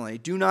personally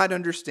do not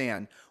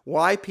understand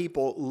why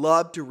people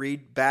love to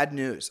read bad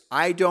news.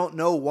 I don't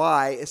know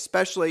why,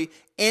 especially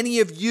any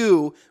of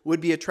you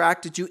would be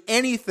attracted to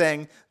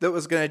anything that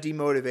was going to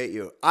demotivate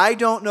you. I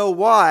don't know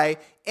why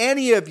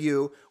any of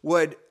you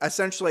would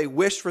essentially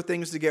wish for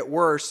things to get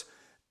worse.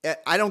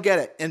 I don't get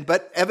it.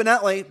 But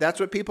evidently, that's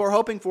what people are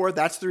hoping for.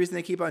 That's the reason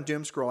they keep on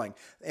doom scrolling.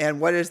 And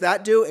what does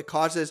that do? It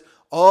causes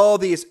all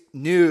these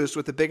news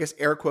with the biggest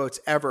air quotes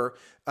ever,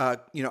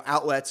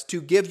 outlets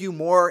to give you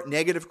more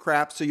negative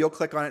crap so you'll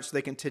click on it so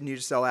they continue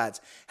to sell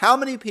ads. How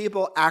many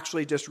people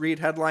actually just read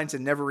headlines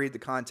and never read the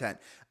content?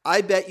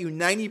 I bet you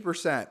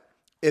 90%.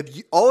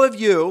 All of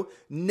you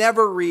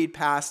never read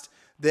past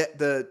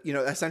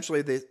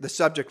essentially the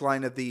subject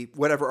line of the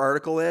whatever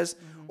article is,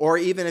 or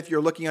even if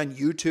you're looking on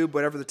YouTube,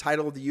 whatever the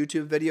title of the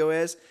YouTube video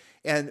is.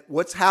 And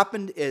what's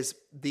happened is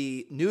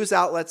the news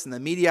outlets and the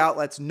media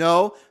outlets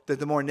know that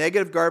the more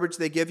negative garbage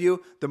they give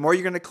you, the more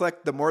you're going to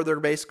click, the more they're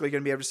basically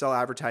going to be able to sell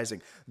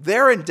advertising.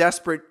 They're in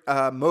desperate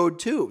mode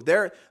too.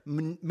 They're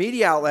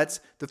media outlets.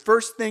 The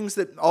first things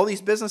that all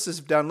these businesses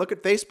have done, look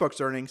at Facebook's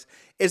earnings,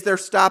 is they're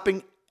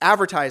stopping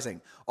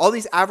advertising. All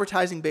these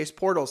advertising-based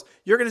portals,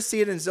 you're going to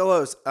see it in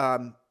Zillow's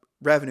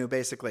revenue,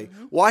 basically.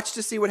 Mm-hmm. Watch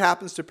to see what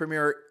happens to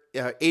Premier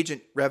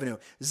agent revenue.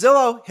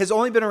 Zillow has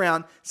only been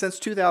around since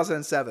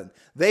 2007.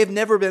 They've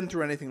never been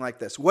through anything like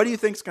this. What do you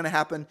think is going to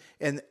happen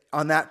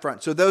on that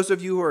front? So those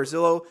of you who are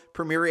Zillow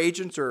Premier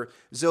agents or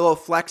Zillow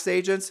Flex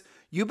agents,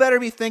 you better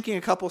be thinking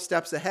a couple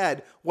steps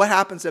ahead. What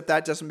happens if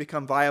that doesn't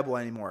become viable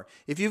anymore?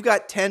 If you've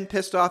got 10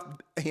 pissed off,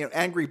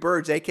 angry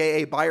birds,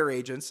 aka buyer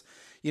agents,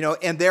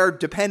 and they're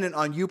dependent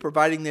on you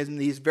providing them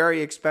these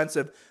very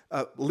expensive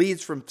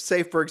leads from,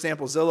 say, for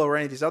example, Zillow or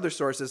any of these other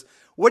sources,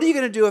 what are you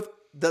going to do if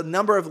the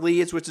number of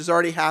leads, which has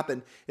already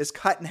happened, is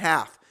cut in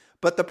half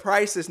but the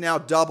price is now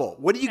double.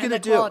 What are you going to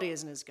do? The quality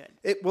isn't as good.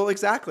 Well,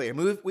 exactly. I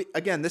mean,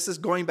 again, this is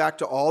going back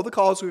to all the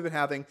calls we've been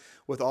having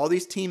with all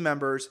these team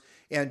members.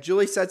 And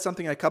Julie said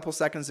something a couple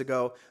seconds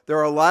ago. There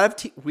are a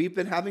lot of we've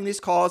been having these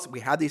calls. We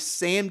had these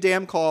same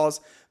damn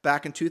calls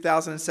back in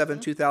 2007,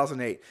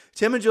 2008.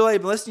 Tim and Julie,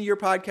 I've been listening to your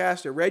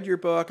podcast. I read your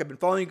book. I've been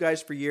following you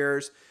guys for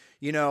years.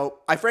 You know,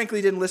 I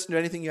frankly didn't listen to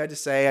anything you had to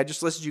say. I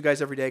just listened to you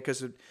guys every day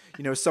because, you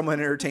know, somewhat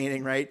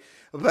entertaining, right?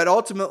 But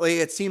ultimately,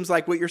 it seems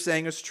like what you're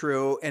saying is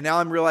true. And now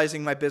I'm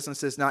realizing my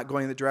business is not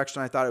going the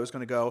direction I thought it was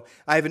going to go.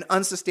 I have an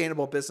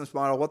unsustainable business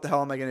model. What the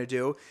hell am I going to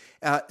do?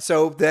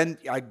 So then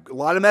a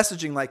lot of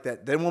messaging like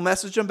that. Then we'll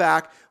message them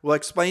back. We'll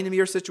explain to me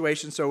your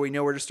situation so we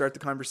know where to start the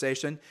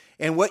conversation.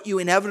 And what you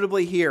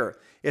inevitably hear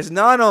is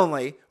not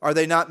only are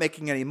they not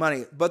making any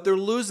money, but they're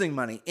losing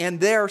money. And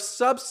they're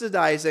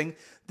subsidizing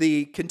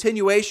the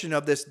continuation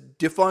of this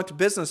defunct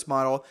business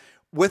model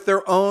with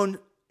their own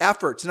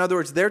efforts. In other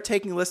words, they're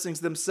taking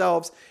listings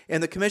themselves,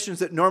 and the commissions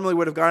that normally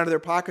would have gone into their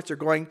pockets are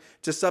going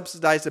to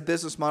subsidize the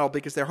business model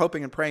because they're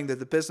hoping and praying that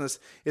the business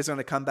is going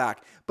to come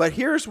back. But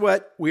here's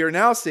what we are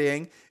now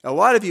seeing. A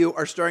lot of you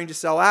are starting to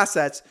sell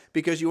assets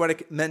because you want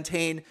to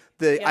maintain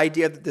the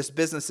idea that this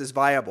business is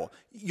viable.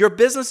 Your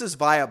business is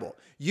viable.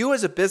 You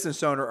as a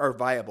business owner are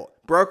viable.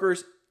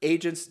 Brokers,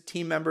 agents,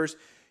 team members,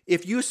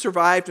 if you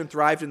survived and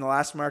thrived in the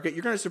last market,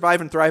 you're going to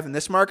survive and thrive in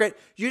this market.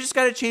 You just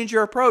got to change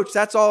your approach.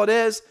 That's all it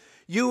is.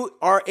 You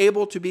are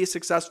able to be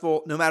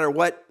successful no matter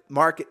what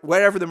market,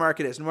 whatever the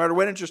market is, no matter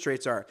what interest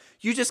rates are.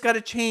 You just got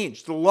to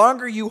change. The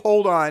longer you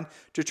hold on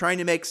to trying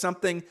to make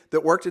something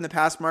that worked in the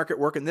past market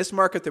work in this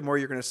market, the more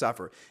you're going to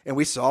suffer. And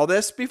we saw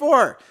this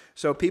before.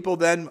 So people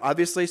then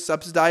obviously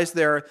subsidize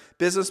their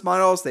business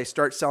models. They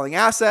start selling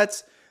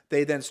assets.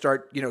 They then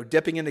start,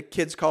 dipping into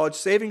kids' college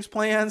savings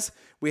plans.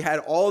 We had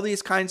all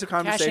these kinds of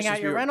conversations. Cashing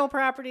out your rental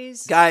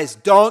properties. Guys,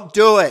 don't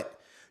do it.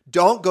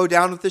 Don't go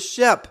down with the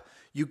ship.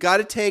 You got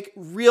to take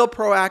real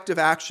proactive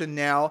action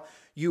now.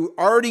 You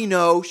already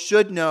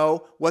should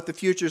know what the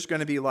future is going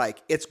to be like.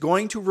 It's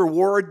going to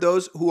reward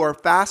those who are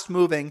fast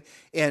moving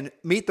and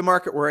meet the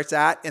market where it's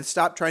at and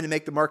stop trying to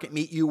make the market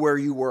meet you where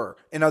you were.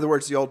 In other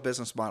words, the old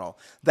business model.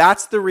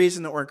 That's the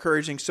reason that we're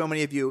encouraging so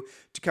many of you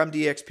to come to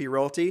eXp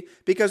Realty,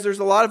 because there's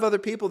a lot of other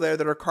people there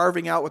that are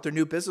carving out what their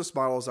new business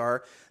models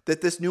are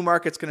that this new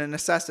market's going to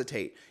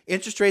necessitate.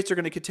 Interest rates are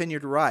going to continue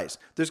to rise.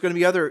 There's going to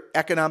be other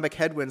economic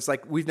headwinds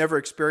like we've never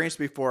experienced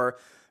before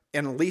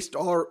in at least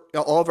all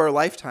of our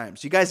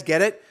lifetimes. You guys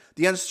get it?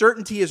 The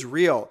uncertainty is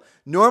real.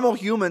 Normal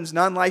humans,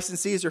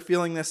 non-licensees, are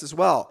feeling this as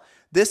well.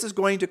 This is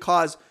going to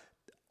cause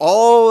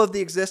all of the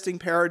existing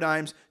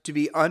paradigms to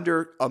be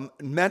under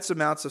immense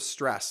amounts of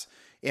stress.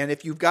 And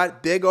if you've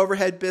got big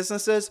overhead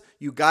businesses,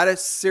 you got to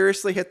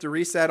seriously hit the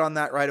reset on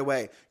that right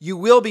away. You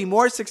will be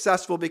more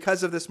successful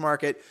because of this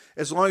market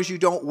as long as you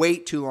don't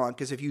wait too long.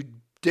 Because if you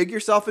dig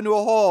yourself into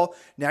a hole,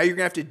 now you're going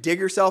to have to dig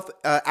yourself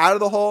out of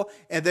the hole,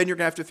 and then you're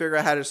going to have to figure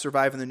out how to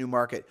survive in the new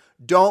market.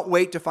 Don't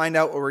wait to find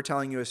out what we're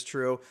telling you is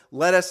true.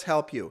 Let us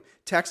help you.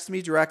 Text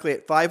me directly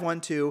at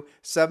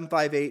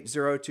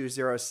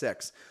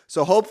 512-758-0206.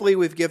 So hopefully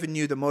we've given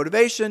you the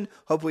motivation.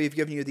 Hopefully we've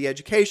given you the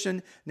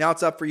education. Now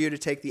it's up for you to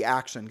take the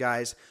action,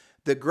 guys.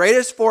 The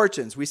greatest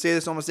fortunes, we say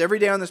this almost every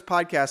day on this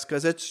podcast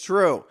because it's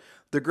true.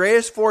 The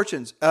greatest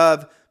fortunes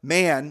of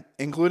man,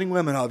 including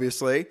women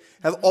obviously,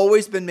 have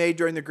always been made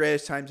during the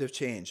greatest times of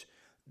change.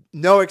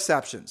 No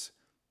exceptions.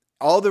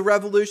 All the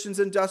revolutions,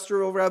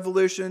 industrial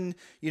revolution,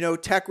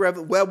 tech, Web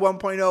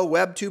 1.0,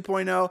 Web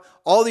 2.0,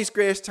 all these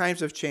greatest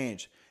times of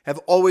change have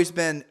always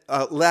been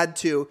led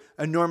to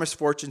enormous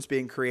fortunes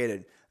being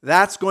created.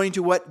 That's going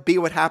to be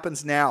what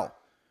happens now.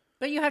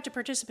 But you have to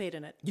participate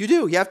in it. You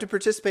do. You have to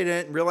participate in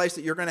it and realize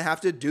that you're going to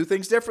have to do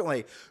things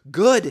differently.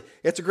 Good.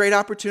 It's a great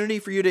opportunity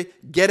for you to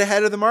get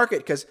ahead of the market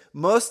because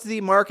most of the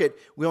market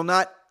will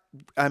not,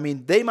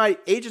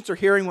 agents are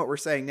hearing what we're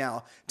saying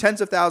now.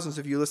 Tens of thousands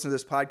of you listen to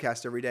this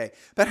podcast every day.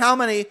 But how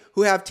many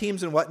who have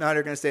teams and whatnot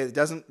are going to say,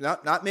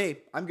 not me.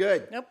 I'm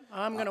good. Nope.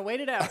 I'm going to wait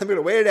it out. I'm going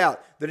to wait it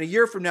out. Then a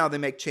year from now, they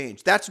make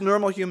change. That's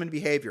normal human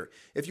behavior.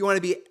 If you want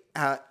to be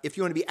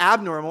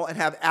abnormal and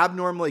have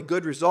abnormally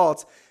good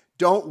results,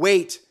 don't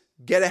wait.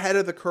 Get ahead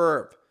of the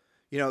curve,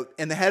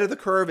 and the head of the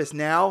curve is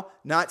now,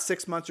 not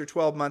 6 months or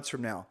 12 months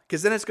from now,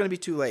 because then it's going to be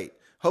too late.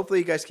 Hopefully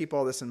you guys keep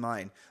all this in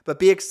mind, but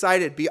be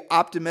excited, be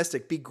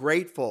optimistic, be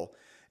grateful,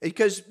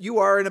 because you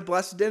are in a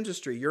blessed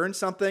industry. You're in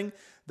something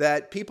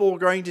that people are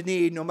going to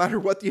need no matter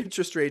what the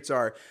interest rates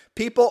are.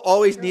 People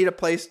always need a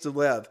place to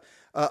live.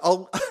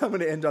 I'm going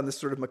to end on this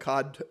sort of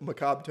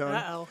macabre tone.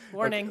 Uh-oh,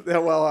 warning.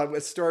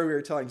 A story we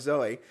were telling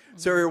Zoe. Mm-hmm.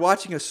 So we were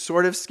watching a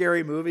sort of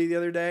scary movie the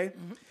other day.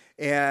 Mm-hmm.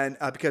 And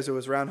because it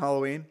was around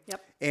Halloween.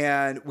 Yep.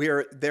 And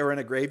they were in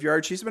a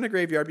graveyard. She's been in a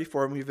graveyard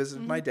before when we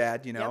visited my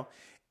dad, Yep.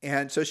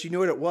 And so she knew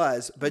what it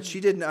was, but she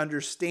didn't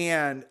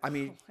understand.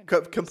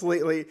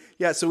 Completely.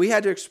 Yeah. So we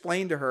had to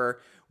explain to her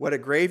what a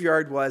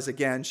graveyard was.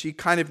 Again, she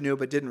kind of knew,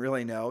 but didn't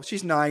really know.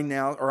 She's 9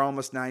 now, or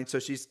almost 9. So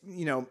she's,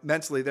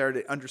 mentally there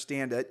to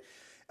understand it.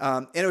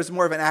 And it was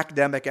more of an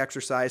academic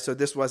exercise, so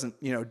this wasn't,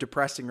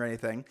 depressing or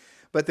anything.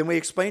 But then we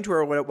explained to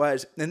her what it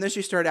was, and then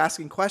she started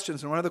asking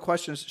questions. And one of the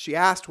questions she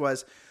asked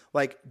was,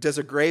 like, does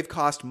a grave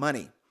cost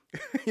money? A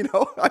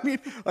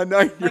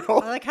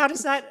 9-year-old. Like, how do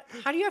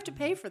you have to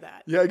pay for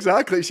that? Yeah,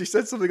 exactly. She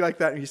said something like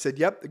that, and he said,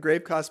 yep, the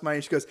grave costs money.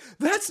 And she goes,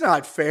 that's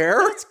not fair.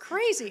 That's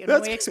crazy.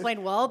 And we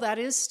explained, well, that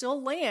is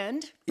still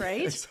land,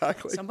 right?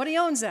 Exactly. Somebody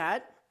owns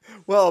that.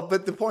 Well,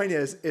 but the point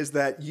is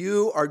that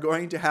you are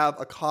going to have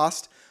a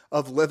cost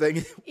of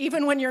living.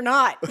 Even when you're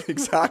not.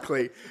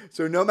 Exactly.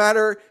 So no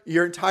matter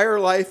your entire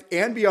life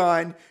and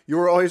beyond,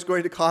 you're always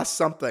going to cost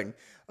something.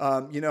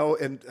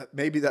 And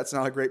maybe that's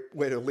not a great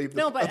way to leave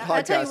the podcast,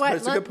 I'll tell you what, but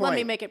it's a good point. Let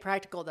me make it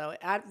practical, though.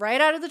 Right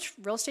out of the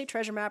real estate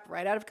treasure map,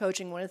 right out of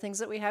coaching, one of the things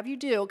that we have you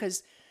do,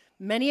 because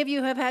many of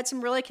you have had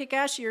some really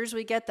kick-ass years,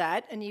 we get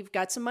that, and you've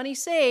got some money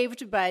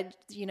saved, but,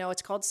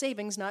 it's called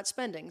savings, not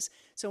spendings.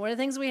 So one of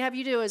the things we have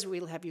you do is we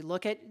have you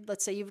look at,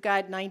 let's say you've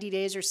got 90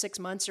 days or 6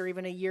 months or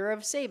even a year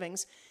of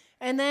savings,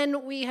 and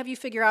then we have you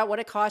figure out what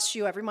it costs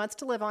you every month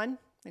to live on,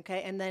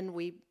 okay? And then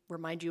we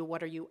remind you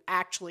what are you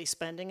actually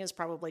spending is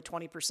probably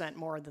 20%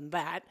 more than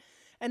that.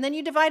 And then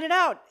you divide it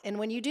out. And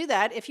when you do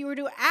that, if you were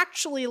to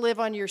actually live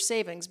on your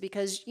savings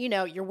because,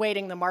 you're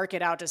waiting the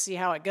market out to see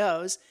how it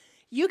goes,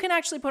 you can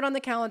actually put on the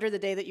calendar the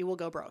day that you will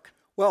go broke.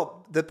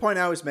 Well, the point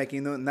I was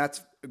making, and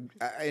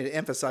it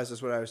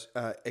emphasizes what I was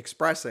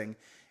expressing,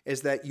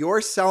 is that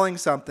you're selling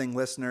something,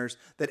 listeners,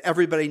 that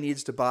everybody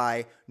needs to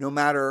buy, no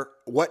matter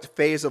what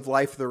phase of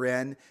life they're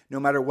in,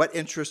 no matter what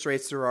interest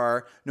rates there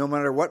are, no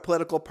matter what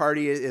political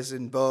party is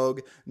in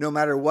vogue, no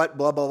matter what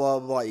blah, blah, blah,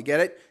 blah. You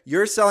get it?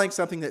 You're selling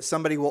something that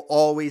somebody will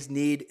always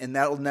need, and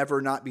that'll never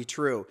not be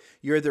true.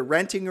 You're either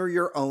renting or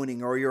you're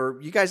owning, or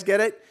you guys get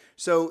it?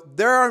 So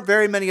there aren't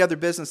very many other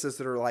businesses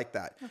that are like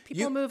that.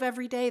 People move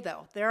every day,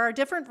 though. There are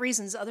different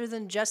reasons other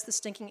than just the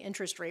stinking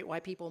interest rate why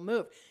people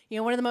move.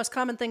 One of the most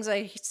common things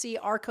I see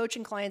our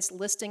coaching clients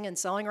listing and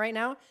selling right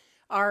now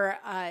are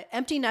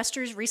empty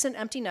nesters, recent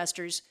empty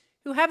nesters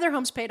who have their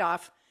homes paid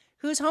off,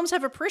 whose homes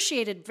have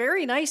appreciated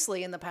very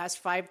nicely in the past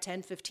 5,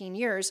 10, 15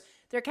 years.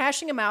 They're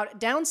cashing them out,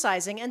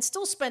 downsizing, and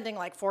still spending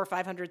like $400,000 or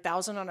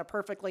 $500,000 on a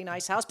perfectly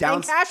nice house,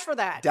 paying cash for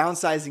that.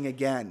 Downsizing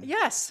again.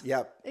 Yes.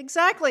 Yep.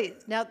 Exactly.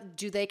 Now,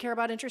 do they care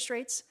about interest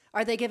rates?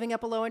 Are they giving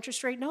up a low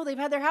interest rate? No, they've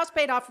had their house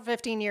paid off for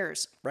 15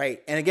 years.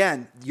 Right. And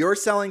again, you're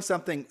selling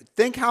something.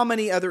 Think how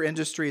many other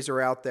industries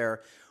are out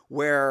there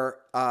where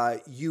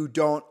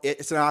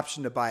it's an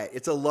option to buy it.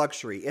 It's a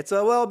luxury.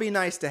 It'll be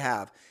nice to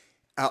have.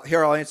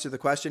 Here, I'll answer the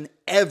question.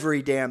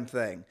 Every damn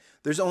thing.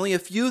 There's only a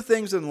few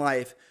things in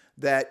life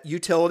that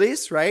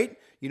utilities, right?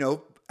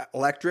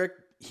 Electric,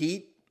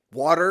 heat,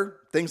 water,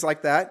 things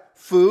like that,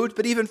 food,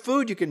 but even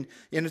food and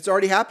it's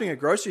already happening at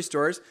grocery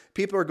stores.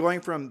 People are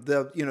going from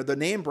the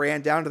name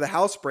brand down to the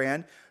house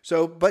brand.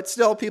 So, but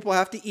still people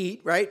have to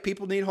eat, right?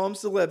 People need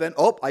homes to live in.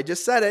 Oh, I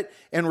just said it.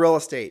 And real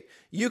estate.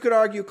 You could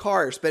argue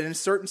cars, but in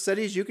certain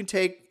cities you can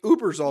take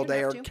Ubers all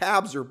day or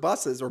cabs or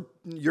buses or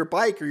your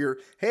bike or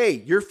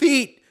your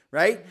feet.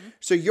 Right? Mm-hmm.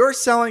 So you're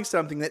selling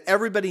something that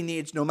everybody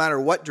needs no matter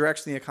what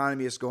direction the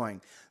economy is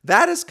going.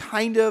 That is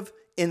kind of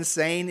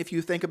insane if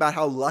you think about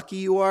how lucky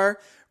you are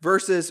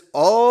versus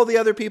all the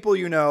other people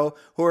who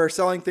are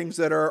selling things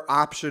that are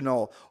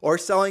optional or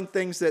selling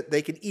things that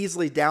they can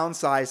easily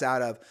downsize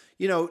out of.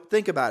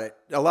 Think about it.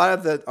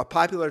 A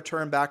popular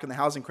term back in the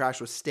housing crash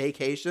was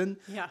staycation,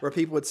 where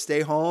people would stay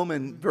home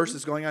and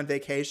versus going on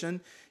vacation.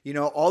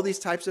 All these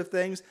types of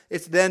things.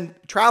 It's then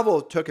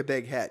travel took a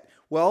big hit.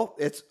 Well,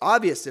 it's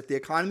obvious if the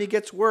economy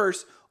gets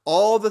worse,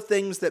 all the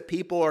things that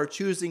people are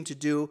choosing to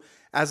do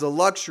as a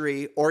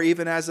luxury or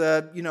even as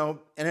a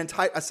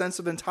sense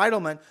of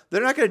entitlement,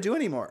 they're not going to do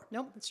anymore.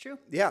 Nope, that's true.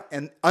 Yeah,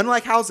 and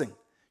unlike housing,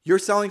 you're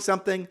selling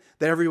something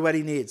that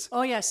everybody needs.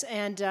 Oh, yes,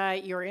 and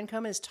your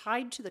income is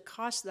tied to the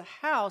cost of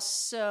the house,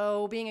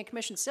 so being a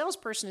commissioned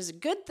salesperson is a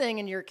good thing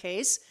in your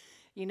case.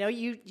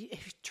 You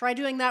try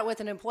doing that with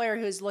an employer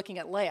who's looking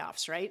at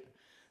layoffs, right?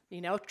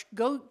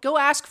 Go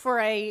ask for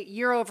a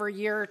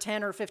year-over-year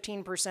 10 or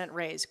 15%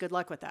 raise. Good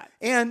luck with that.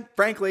 And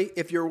frankly,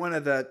 if you're one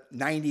of the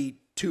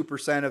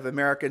 92% of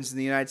Americans in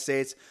the United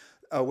States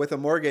with a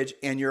mortgage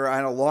and you're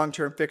on a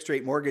long-term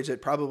fixed-rate mortgage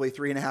at probably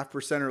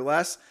 3.5% or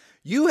less,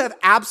 you have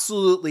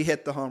absolutely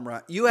hit the home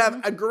run. You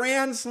have a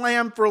grand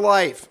slam for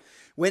life.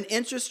 When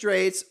interest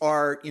rates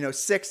are,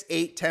 6,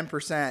 8,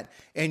 10%,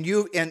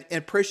 and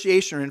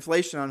appreciation or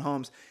inflation on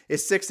homes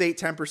is 6, 8,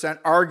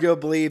 10%,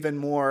 arguably even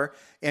more,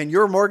 and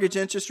your mortgage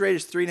interest rate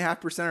is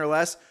 3.5% or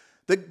less,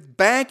 the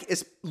bank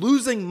is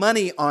losing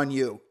money on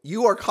you.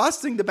 You are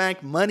costing the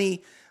bank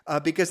money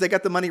because they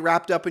got the money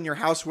wrapped up in your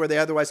house where they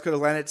otherwise could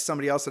have lent it to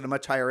somebody else at a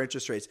much higher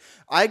interest rates.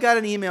 I got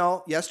an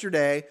email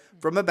yesterday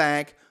from a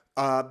bank.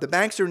 The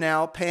banks are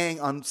now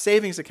paying on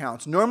savings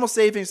accounts, normal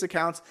savings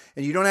accounts,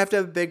 and you don't have to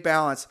have a big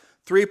balance,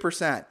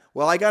 3%.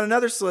 Well, I got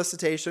another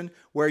solicitation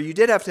where you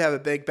did have to have a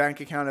big bank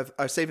account of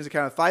a savings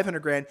account of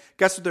 $500,000.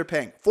 Guess what they're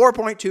paying?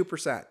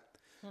 4.2%.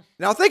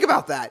 Now think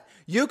about that.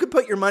 You could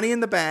put your money in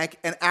the bank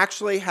and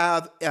actually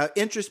have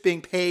interest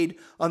being paid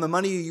on the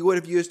money you would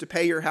have used to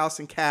pay your house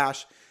in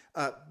cash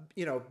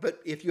But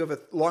if you have a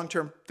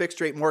long-term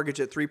fixed rate mortgage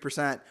at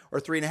 3% or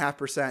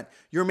 3.5%,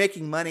 you're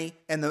making money,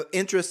 and the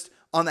interest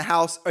on the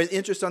house or the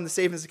interest on the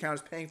savings account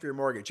is paying for your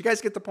mortgage. You guys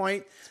get the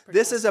point?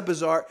 This is a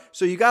bizarre.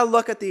 So you got to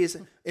look at these.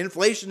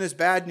 Inflation is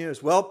bad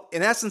news. Well,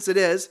 in essence, it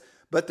is.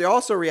 But the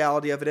also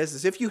reality of it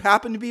is if you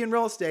happen to be in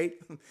real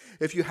estate,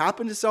 if you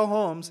happen to sell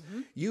homes,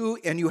 you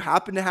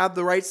happen to have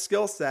the right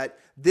skill set,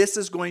 this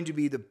is going to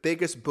be the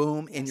biggest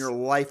boom in your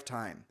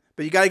lifetime.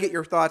 But you got to get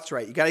your thoughts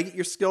right. You got to get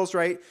your skills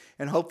right.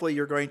 And hopefully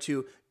you're going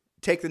to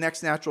take the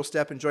next natural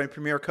step and join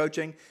Premier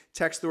Coaching.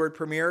 Text the word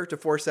Premier to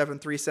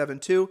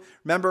 47372.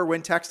 Remember,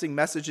 when texting,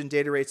 message and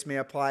data rates may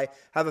apply.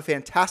 Have a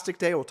fantastic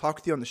day. We'll talk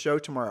with you on the show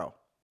tomorrow.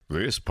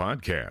 This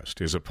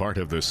podcast is a part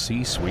of the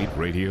C-Suite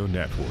Radio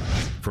Network.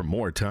 For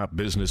more top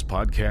business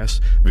podcasts,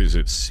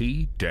 visit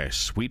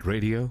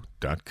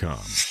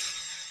c-suiteradio.com.